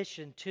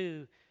submission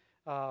to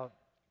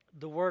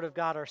the Word of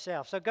God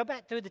ourselves. So go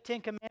back through the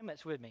 10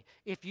 Commandments with me.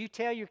 If you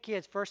tell your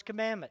kids, first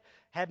commandment,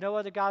 have no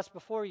other gods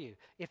before you.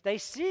 If they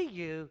see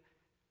you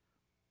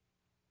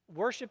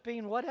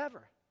worshiping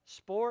whatever,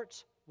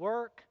 sports,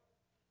 work,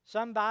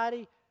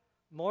 somebody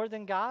more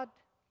than God,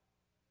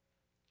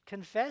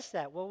 confess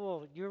that.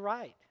 Well, you're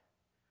right.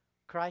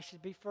 Christ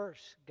should be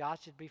first. God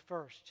should be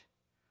first.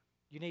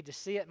 You need to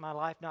see it in my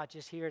life, not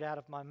just hear it out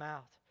of my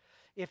mouth.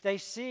 If they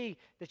see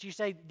that you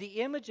say,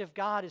 the image of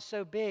God is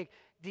so big,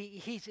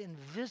 He's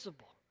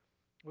invisible.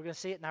 We're going to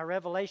see it in our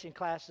Revelation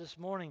class this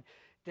morning,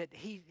 that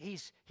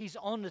He's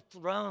on the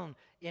throne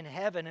in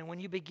heaven. And when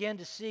you begin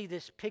to see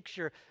this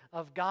picture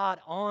of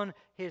God on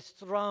His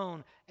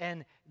throne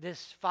and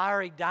this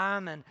fiery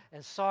diamond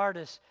and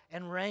sardis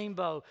and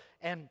rainbow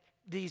and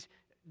these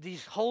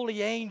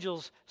holy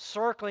angels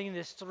circling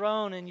this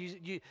throne, and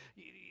you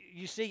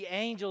see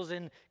angels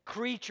and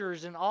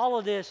creatures and all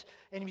of this,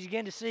 and you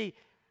begin to see,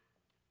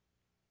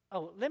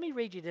 oh, let me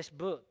read you this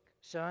book,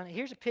 son.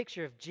 Here's a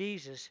picture of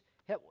Jesus.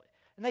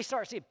 And they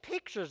start seeing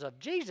pictures of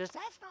Jesus.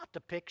 That's not the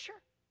picture.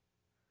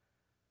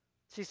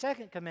 See,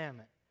 second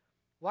commandment.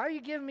 Why are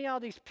you giving me all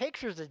these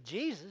pictures of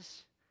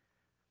Jesus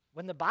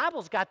when the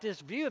Bible's got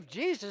this view of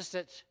Jesus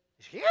that's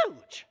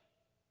huge?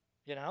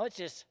 You know, it's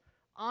just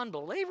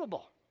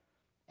unbelievable.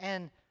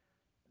 And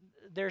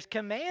there's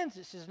commands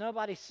that says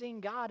nobody's seen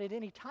God at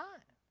any time.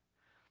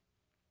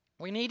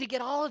 We need to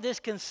get all of this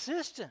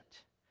consistent.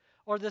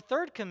 Or the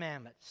third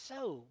commandment.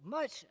 So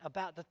much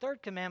about the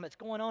third commandment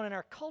going on in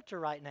our culture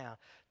right now.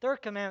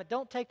 Third commandment,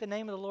 don't take the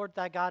name of the Lord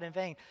thy God in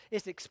vain.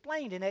 It's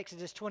explained in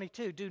Exodus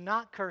 22. Do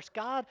not curse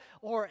God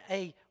or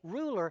a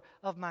ruler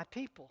of my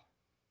people.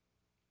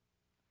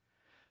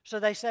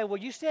 So they say,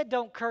 well, you said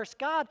don't curse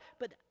God,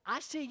 but I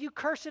see you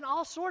cursing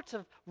all sorts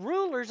of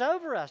rulers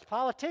over us,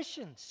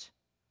 politicians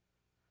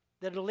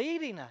that are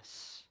leading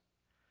us.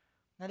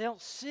 And they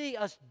don't see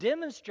us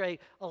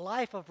demonstrate a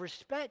life of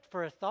respect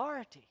for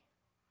authority.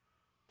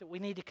 That we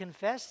need to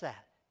confess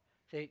that.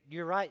 Say,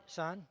 you're right,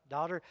 son,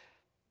 daughter,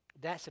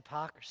 that's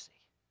hypocrisy.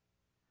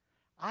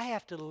 I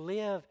have to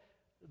live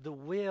the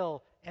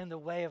will and the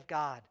way of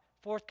God.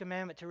 Fourth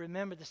commandment, to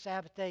remember the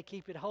Sabbath day,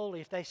 keep it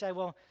holy. If they say,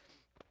 well,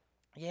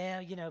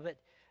 yeah, but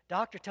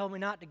doctor told me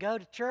not to go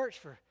to church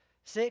for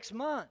 6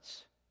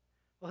 months.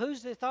 Well,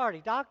 who's the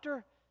authority,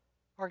 doctor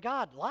or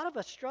God? A lot of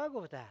us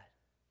struggle with that.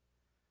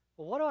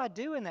 Well, what do I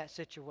do in that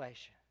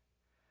situation?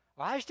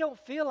 Well, I just don't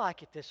feel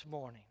like it this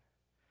morning.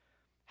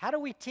 How do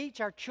we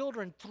teach our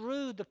children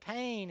through the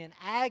pain and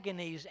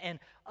agonies and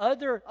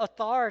other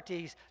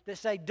authorities that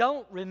say,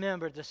 don't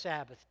remember the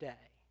Sabbath day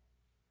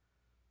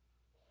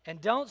and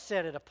don't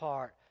set it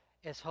apart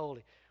as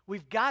holy?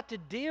 We've got to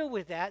deal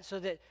with that so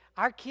that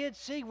our kids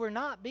see we're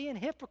not being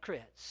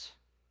hypocrites,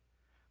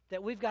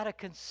 that we've got a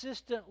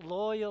consistent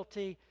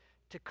loyalty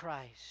to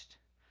Christ.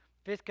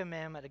 Fifth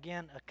commandment,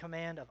 again, a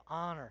command of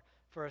honor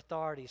for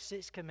authority.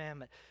 Sixth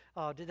commandment,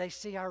 do they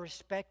see our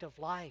respect of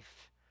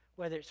life?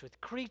 Whether it's with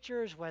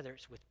creatures, whether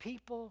it's with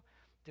people.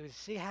 Do we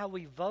see how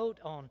we vote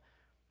on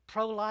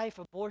pro-life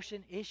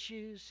abortion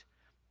issues?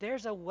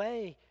 There's a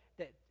way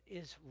that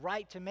is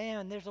right to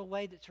man, there's a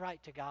way that's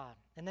right to God.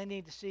 And they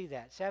need to see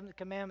that. Seventh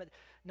commandment,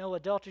 no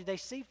adultery. They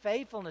see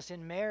faithfulness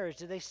in marriage.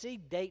 Do they see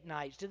date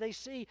nights? Do they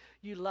see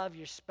you love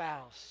your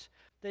spouse?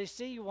 Do they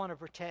see you want to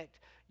protect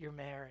your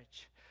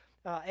marriage?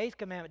 Eighth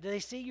commandment, do they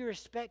see your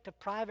respect of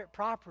private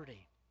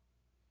property?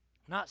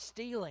 Not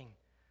stealing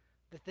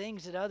the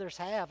things that others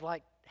have,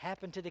 like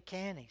happened to the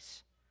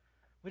Cannies.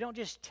 We don't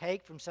just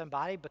take from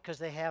somebody because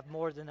they have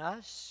more than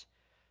us.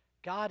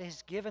 God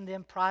has given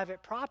them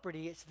private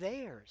property. It's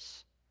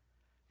theirs.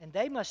 And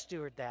they must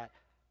steward that.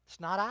 It's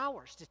not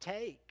ours to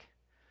take.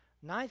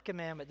 Ninth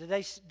commandment,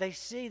 they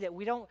see that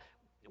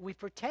we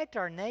protect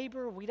our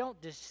neighbor. We don't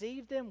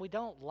deceive them. We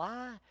don't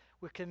lie.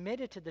 We're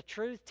committed to the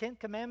truth. 10th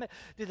commandment,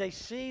 do they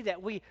see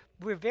that we're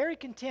very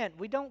content?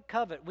 We don't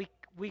covet.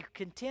 we're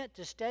content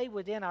to stay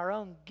within our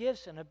own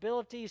gifts and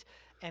abilities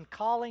and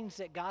callings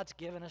that God's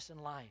given us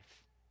in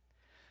life.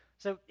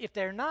 So if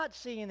they're not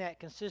seeing that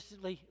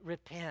consistently,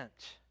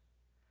 repent.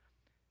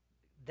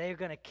 They're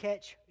going to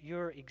catch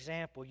your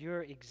example.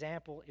 Your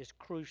example is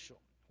crucial.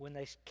 When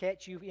they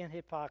catch you in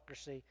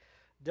hypocrisy,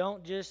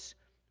 don't just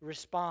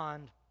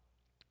respond,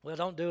 well,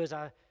 don't do as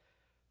I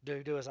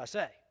do as I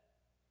say.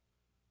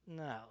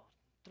 No,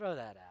 throw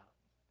that out.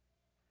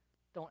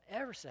 Don't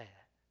ever say that.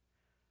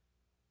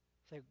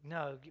 Say,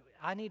 no,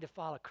 I need to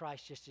follow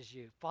Christ just as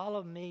you.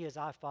 Follow me as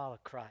I follow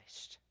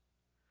Christ.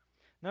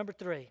 Number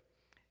 3,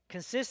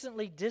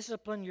 consistently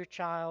discipline your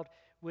child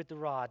with the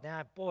rod.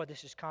 Now, boy,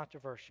 this is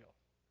controversial.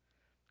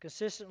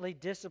 Consistently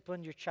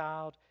discipline your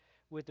child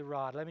with the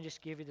rod. Let me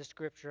just give you the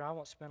scripture. I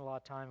won't spend a lot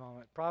of time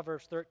on it.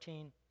 Proverbs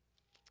 13,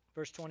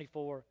 verse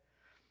 24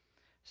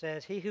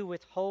 says, he who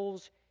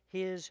withholds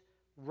his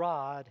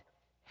rod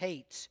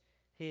hates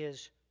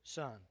his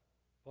son.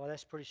 Boy,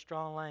 that's pretty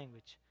strong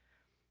language.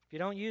 If you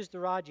don't use the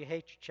rod, you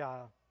hate your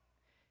child.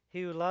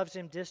 He who loves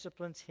him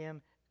disciplines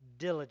him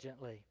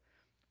diligently.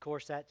 Of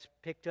course, that's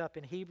picked up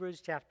in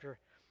Hebrews chapter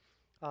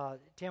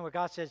 10, where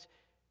God says,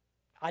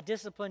 I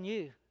discipline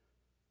you.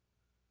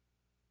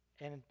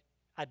 And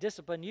I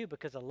discipline you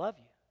because I love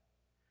you.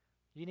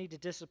 You need to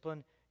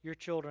discipline your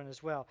children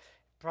as well.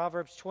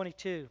 Proverbs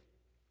 22,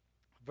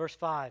 verse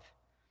 5.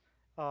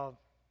 No,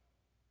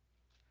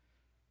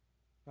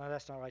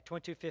 that's not right.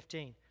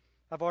 22:15.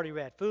 I've already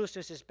read.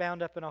 Foolishness is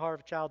bound up in the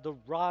heart of a child. The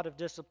rod of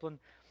discipline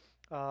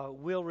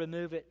will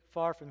remove it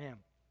far from him.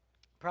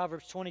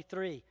 Proverbs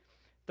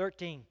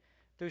 23:13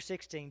 through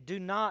 16. Do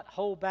not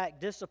hold back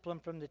discipline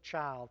from the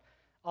child.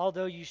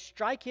 Although you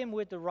strike him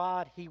with the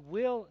rod, he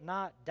will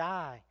not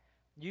die.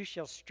 You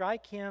shall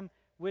strike him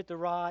with the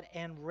rod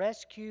and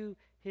rescue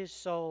his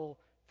soul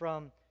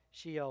from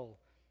Sheol.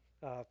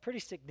 Pretty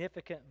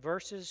significant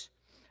verses.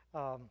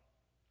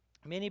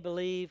 Many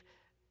believe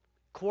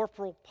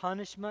corporal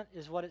punishment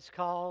is what it's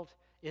called,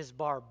 is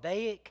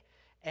barbaric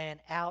and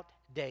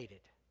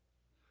outdated.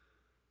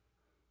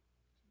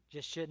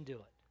 Just shouldn't do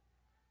it.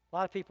 A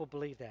lot of people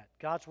believe that.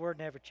 God's word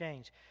never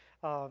changed.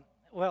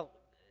 Well,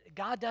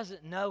 God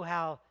doesn't know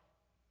how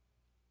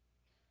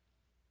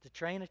to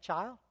train a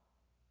child?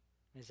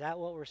 Is that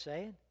what we're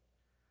saying?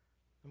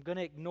 I'm going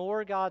to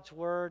ignore God's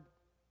word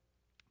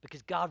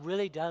because God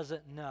really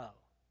doesn't know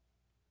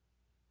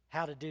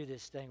how to do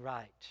this thing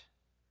right.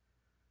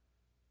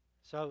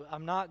 So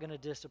I'm not going to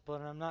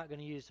discipline, I'm not going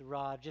to use the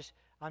rod.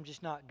 I'm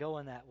just not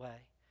going that way.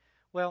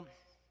 Well,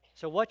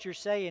 so what you're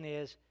saying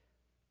is,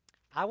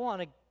 I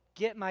want to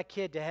get my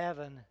kid to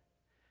heaven,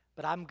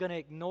 but I'm going to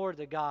ignore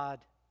the God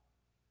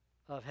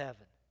of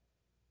heaven.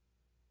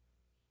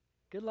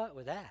 Good luck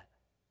with that.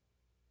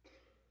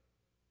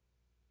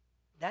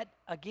 That,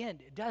 again,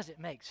 it doesn't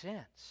make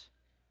sense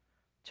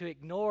to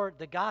ignore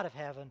the God of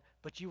heaven,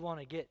 but you want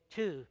to get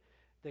to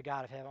the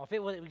God of heaven. If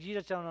it was, you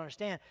just don't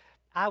understand.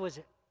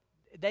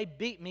 They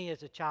beat me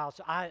as a child,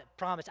 so I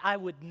promised I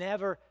would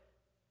never,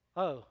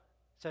 so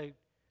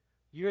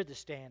you're the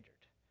standard.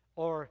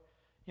 Or,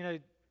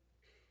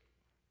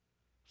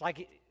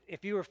 like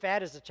if you were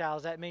fat as a child,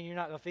 does that mean you're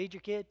not going to feed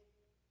your kid?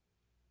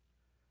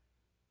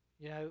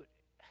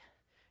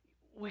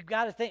 We've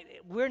got to think,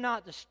 we're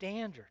not the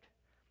standard.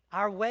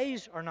 Our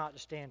ways are not the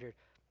standard.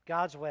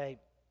 God's way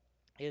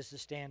is the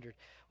standard.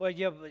 Well,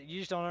 yeah, but you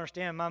just don't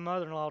understand. My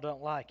mother-in-law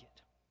don't like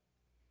it.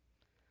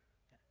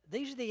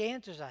 These are the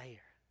answers I hear.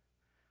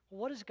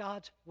 What does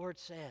God's word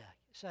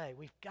say?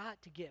 We've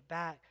got to get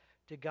back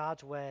to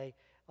God's way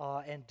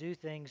and do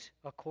things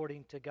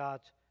according to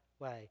God's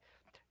way.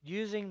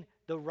 Using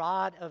the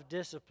rod of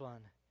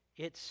discipline,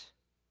 it's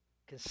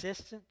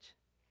consistent,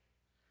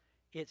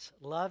 it's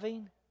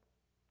loving,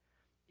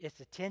 it's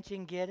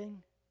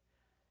attention-getting.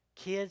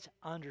 Kids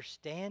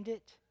understand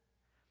it.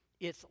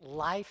 It's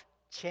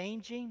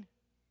life-changing.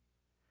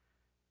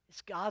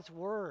 It's God's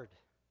word.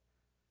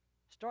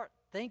 Start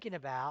thinking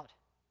about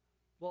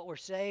what we're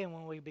saying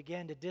when we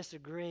begin to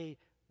disagree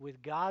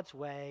with God's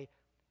way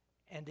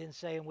and then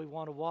saying we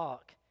want to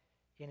walk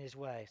in His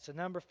way. So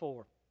number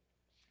 4,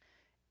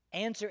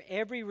 answer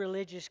every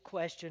religious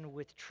question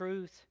with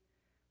truth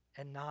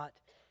and not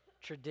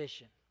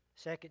tradition.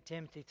 2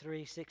 Timothy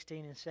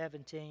 3:16 and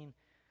 17.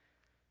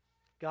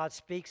 God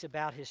speaks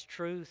about His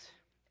truth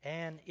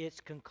and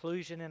its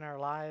conclusion in our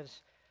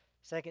lives.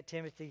 2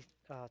 Timothy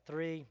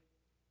 3.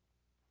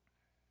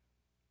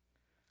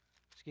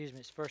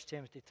 It's 1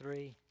 Timothy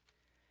 3,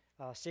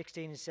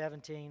 16 and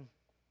 17.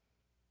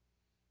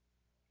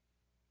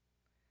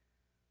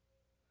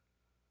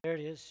 There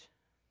it is.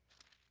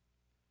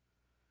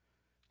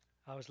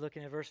 I was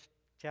looking at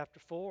chapter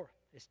 4.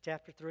 It's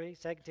chapter 3,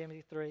 2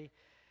 Timothy 3.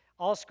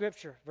 All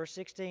Scripture, verse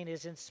 16,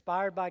 is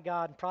inspired by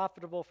God and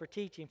profitable for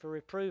teaching, for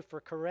reproof, for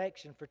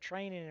correction, for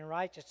training in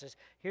righteousness.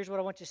 Here's what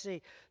I want you to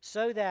see.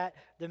 So that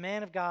the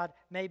man of God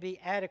may be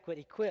adequate,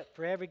 equipped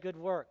for every good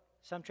work.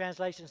 Some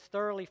translations,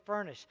 thoroughly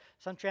furnished.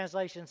 Some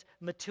translations,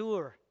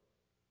 mature.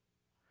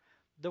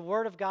 The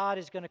Word of God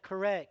is going to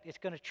correct. It's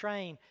going to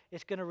train.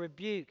 It's going to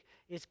rebuke.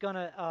 It's going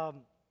to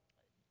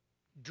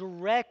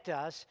direct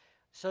us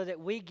so that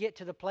we get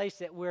to the place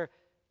that we're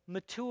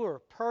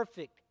mature,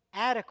 perfect,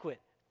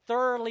 adequate,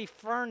 thoroughly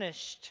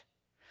furnished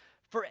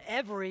for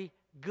every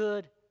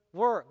good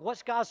work.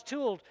 What's God's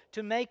tool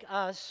to make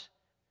us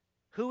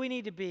who we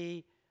need to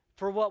be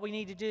for what we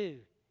need to do?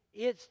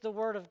 It's the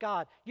Word of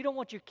God. You don't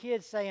want your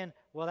kids saying,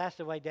 well, that's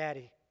the way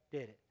Daddy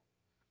did it.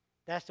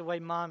 That's the way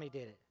Mommy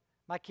did it.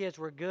 My kids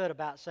were good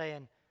about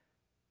saying,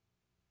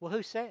 well,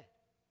 who said?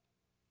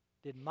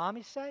 Did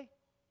Mommy say?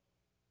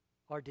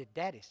 Or did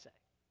Daddy say?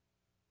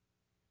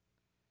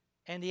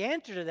 And the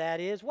answer to that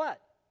is what?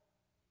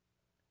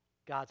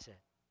 God said.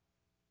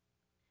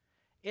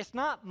 It's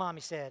not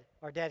Mommy said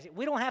or Daddy said.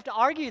 We don't have to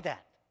argue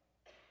that.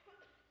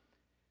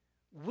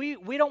 We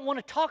don't want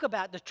to talk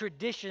about the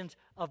traditions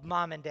of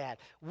Mom and Dad.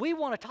 We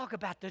want to talk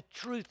about the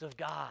truth of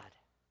God.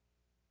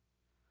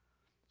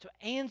 So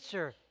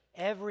answer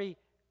every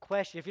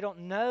question. If you don't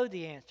know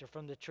the answer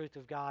from the truth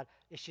of God,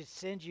 it should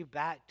send you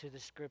back to the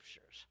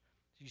Scriptures.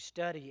 You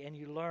study and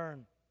you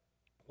learn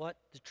what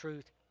the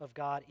truth of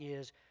God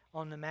is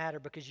on the matter,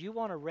 because you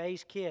want to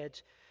raise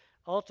kids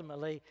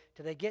ultimately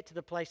till they get to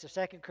the place of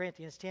 2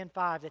 Corinthians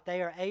 10:5 that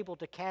they are able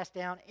to cast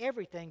down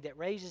everything that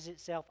raises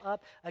itself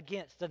up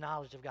against the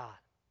knowledge of God.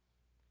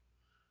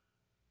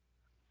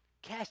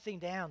 Casting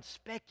down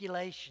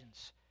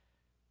speculations,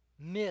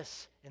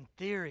 myths, and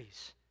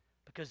theories,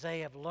 because they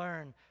have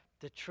learned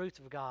the truth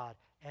of God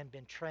and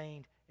been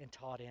trained and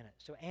taught in it.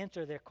 So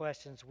answer their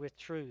questions with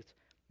truth,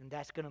 and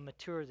that's going to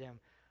mature them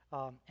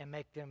and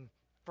make them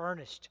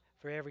furnished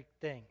for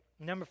everything.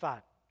 Number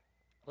 5,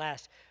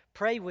 last,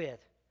 pray with,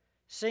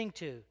 sing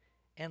to,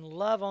 and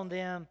love on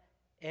them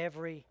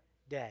every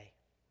day.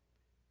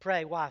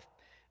 Pray. Why?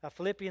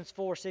 Philippians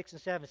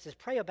 4:6-7 says,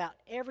 pray about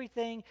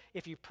everything.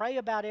 If you pray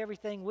about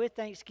everything with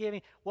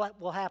thanksgiving, what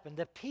will happen?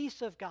 The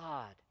peace of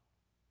God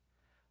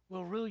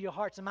will rule your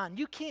hearts and minds.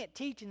 You can't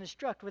teach and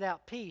instruct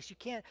without peace. You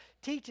can't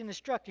teach and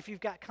instruct if you've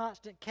got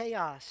constant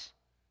chaos.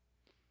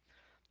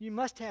 You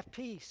must have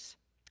peace.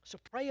 So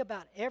pray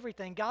about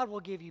everything. God will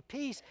give you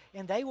peace,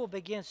 and they will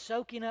begin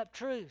soaking up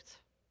truth.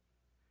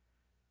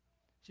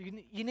 So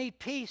you need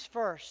peace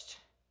first.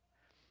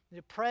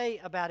 To pray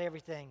about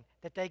everything,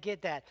 that they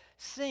get that.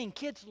 Sing.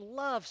 Kids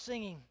love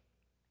singing.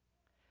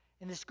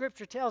 And the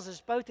Scripture tells us,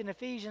 both in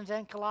Ephesians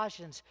and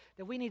Colossians,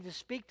 that we need to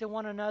speak to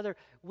one another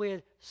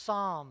with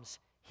psalms,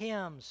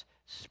 hymns,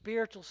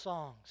 spiritual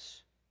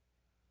songs.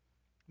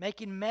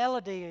 Making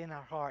melody in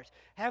our hearts.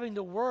 Having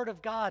the Word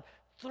of God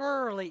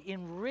thoroughly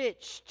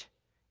enriched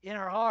in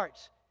our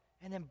hearts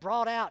and then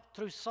brought out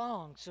through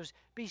songs. So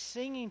be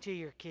singing to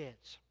your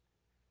kids.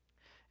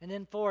 And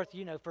then fourth,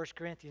 1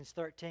 Corinthians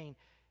 13.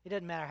 It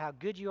doesn't matter how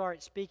good you are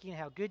at speaking,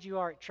 how good you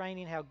are at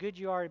training, how good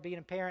you are at being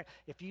a parent.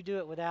 If you do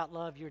it without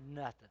love, you're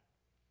nothing.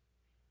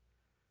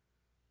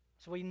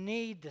 So we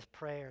need the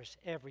prayers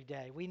every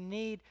day. We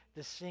need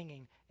the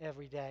singing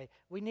every day.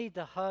 We need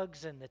the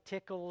hugs and the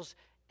tickles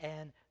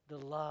and the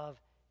love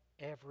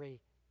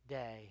every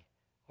day,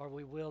 or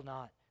we will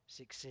not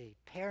succeed.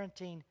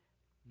 Parenting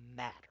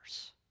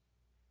matters.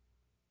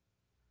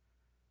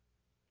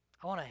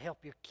 I want to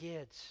help your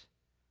kids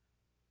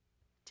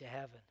to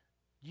heaven.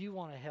 You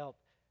want to help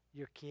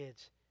your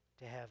kids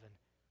to heaven.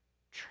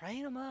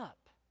 Train them up,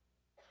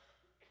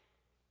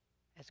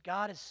 as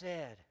God has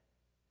said,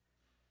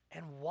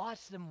 and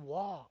watch them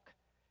walk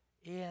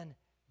in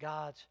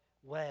God's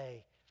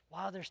way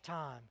while there's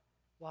time,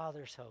 while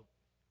there's hope.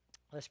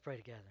 Let's pray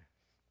together.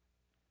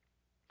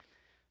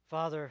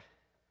 Father,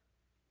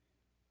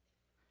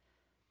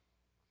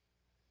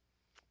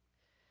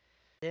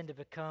 then to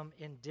become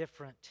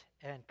indifferent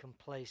and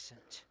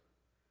complacent.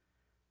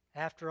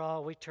 After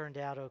all, we turned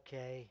out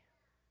okay.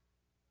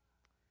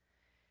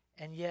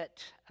 And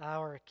yet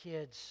our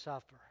kids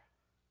suffer.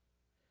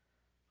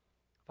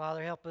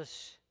 Father, help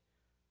us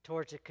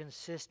towards a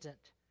consistent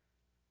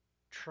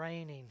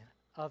training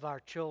of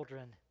our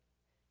children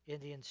in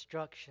the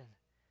instruction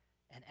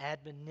and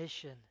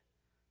admonition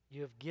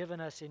you have given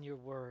us in your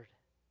word.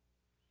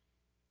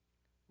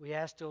 We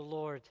ask, O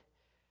Lord,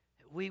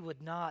 that we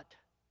would not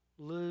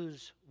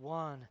lose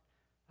one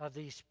of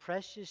these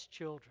precious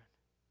children.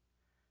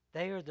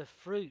 They are the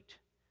fruit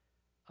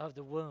of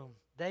the womb.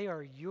 They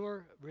are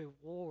your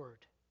reward.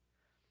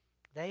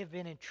 They have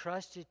been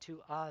entrusted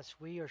to us.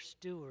 We are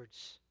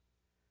stewards.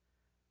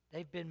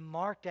 They've been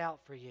marked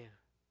out for you.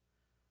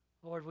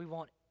 Lord, we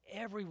want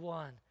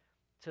everyone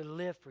to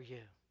live for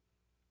you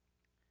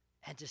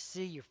and to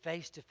see you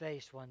face to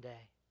face one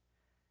day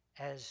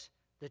as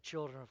the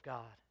children of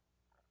God.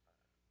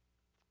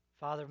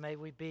 Father, may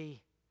we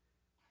be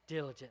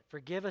diligent.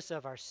 Forgive us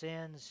of our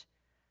sins.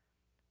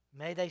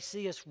 May they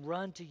see us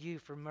run to you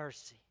for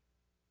mercy.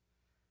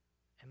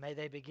 And may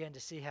they begin to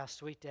see how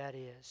sweet that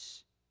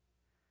is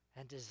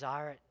and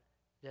desire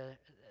it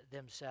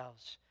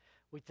themselves.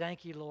 We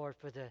thank you, Lord,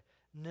 for the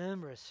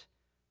numerous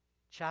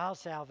child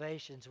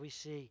salvations we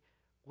see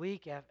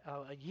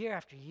year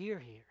after year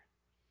here.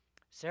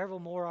 Several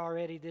more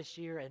already this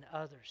year, and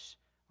others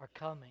are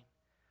coming.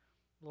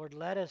 Lord,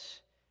 let us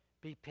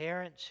be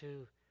parents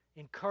who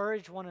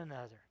encourage one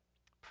another,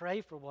 pray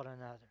for one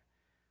another,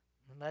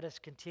 And let us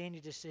continue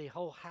to see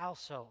whole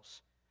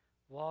households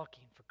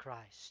walking for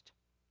Christ.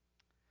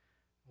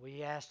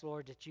 We ask,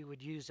 Lord, that you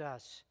would use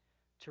us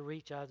to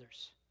reach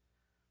others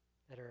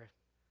that are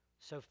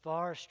so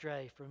far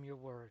astray from your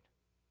word.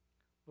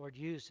 Lord,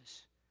 use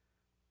us.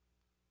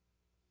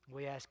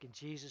 We ask in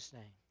Jesus'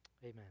 name.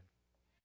 Amen.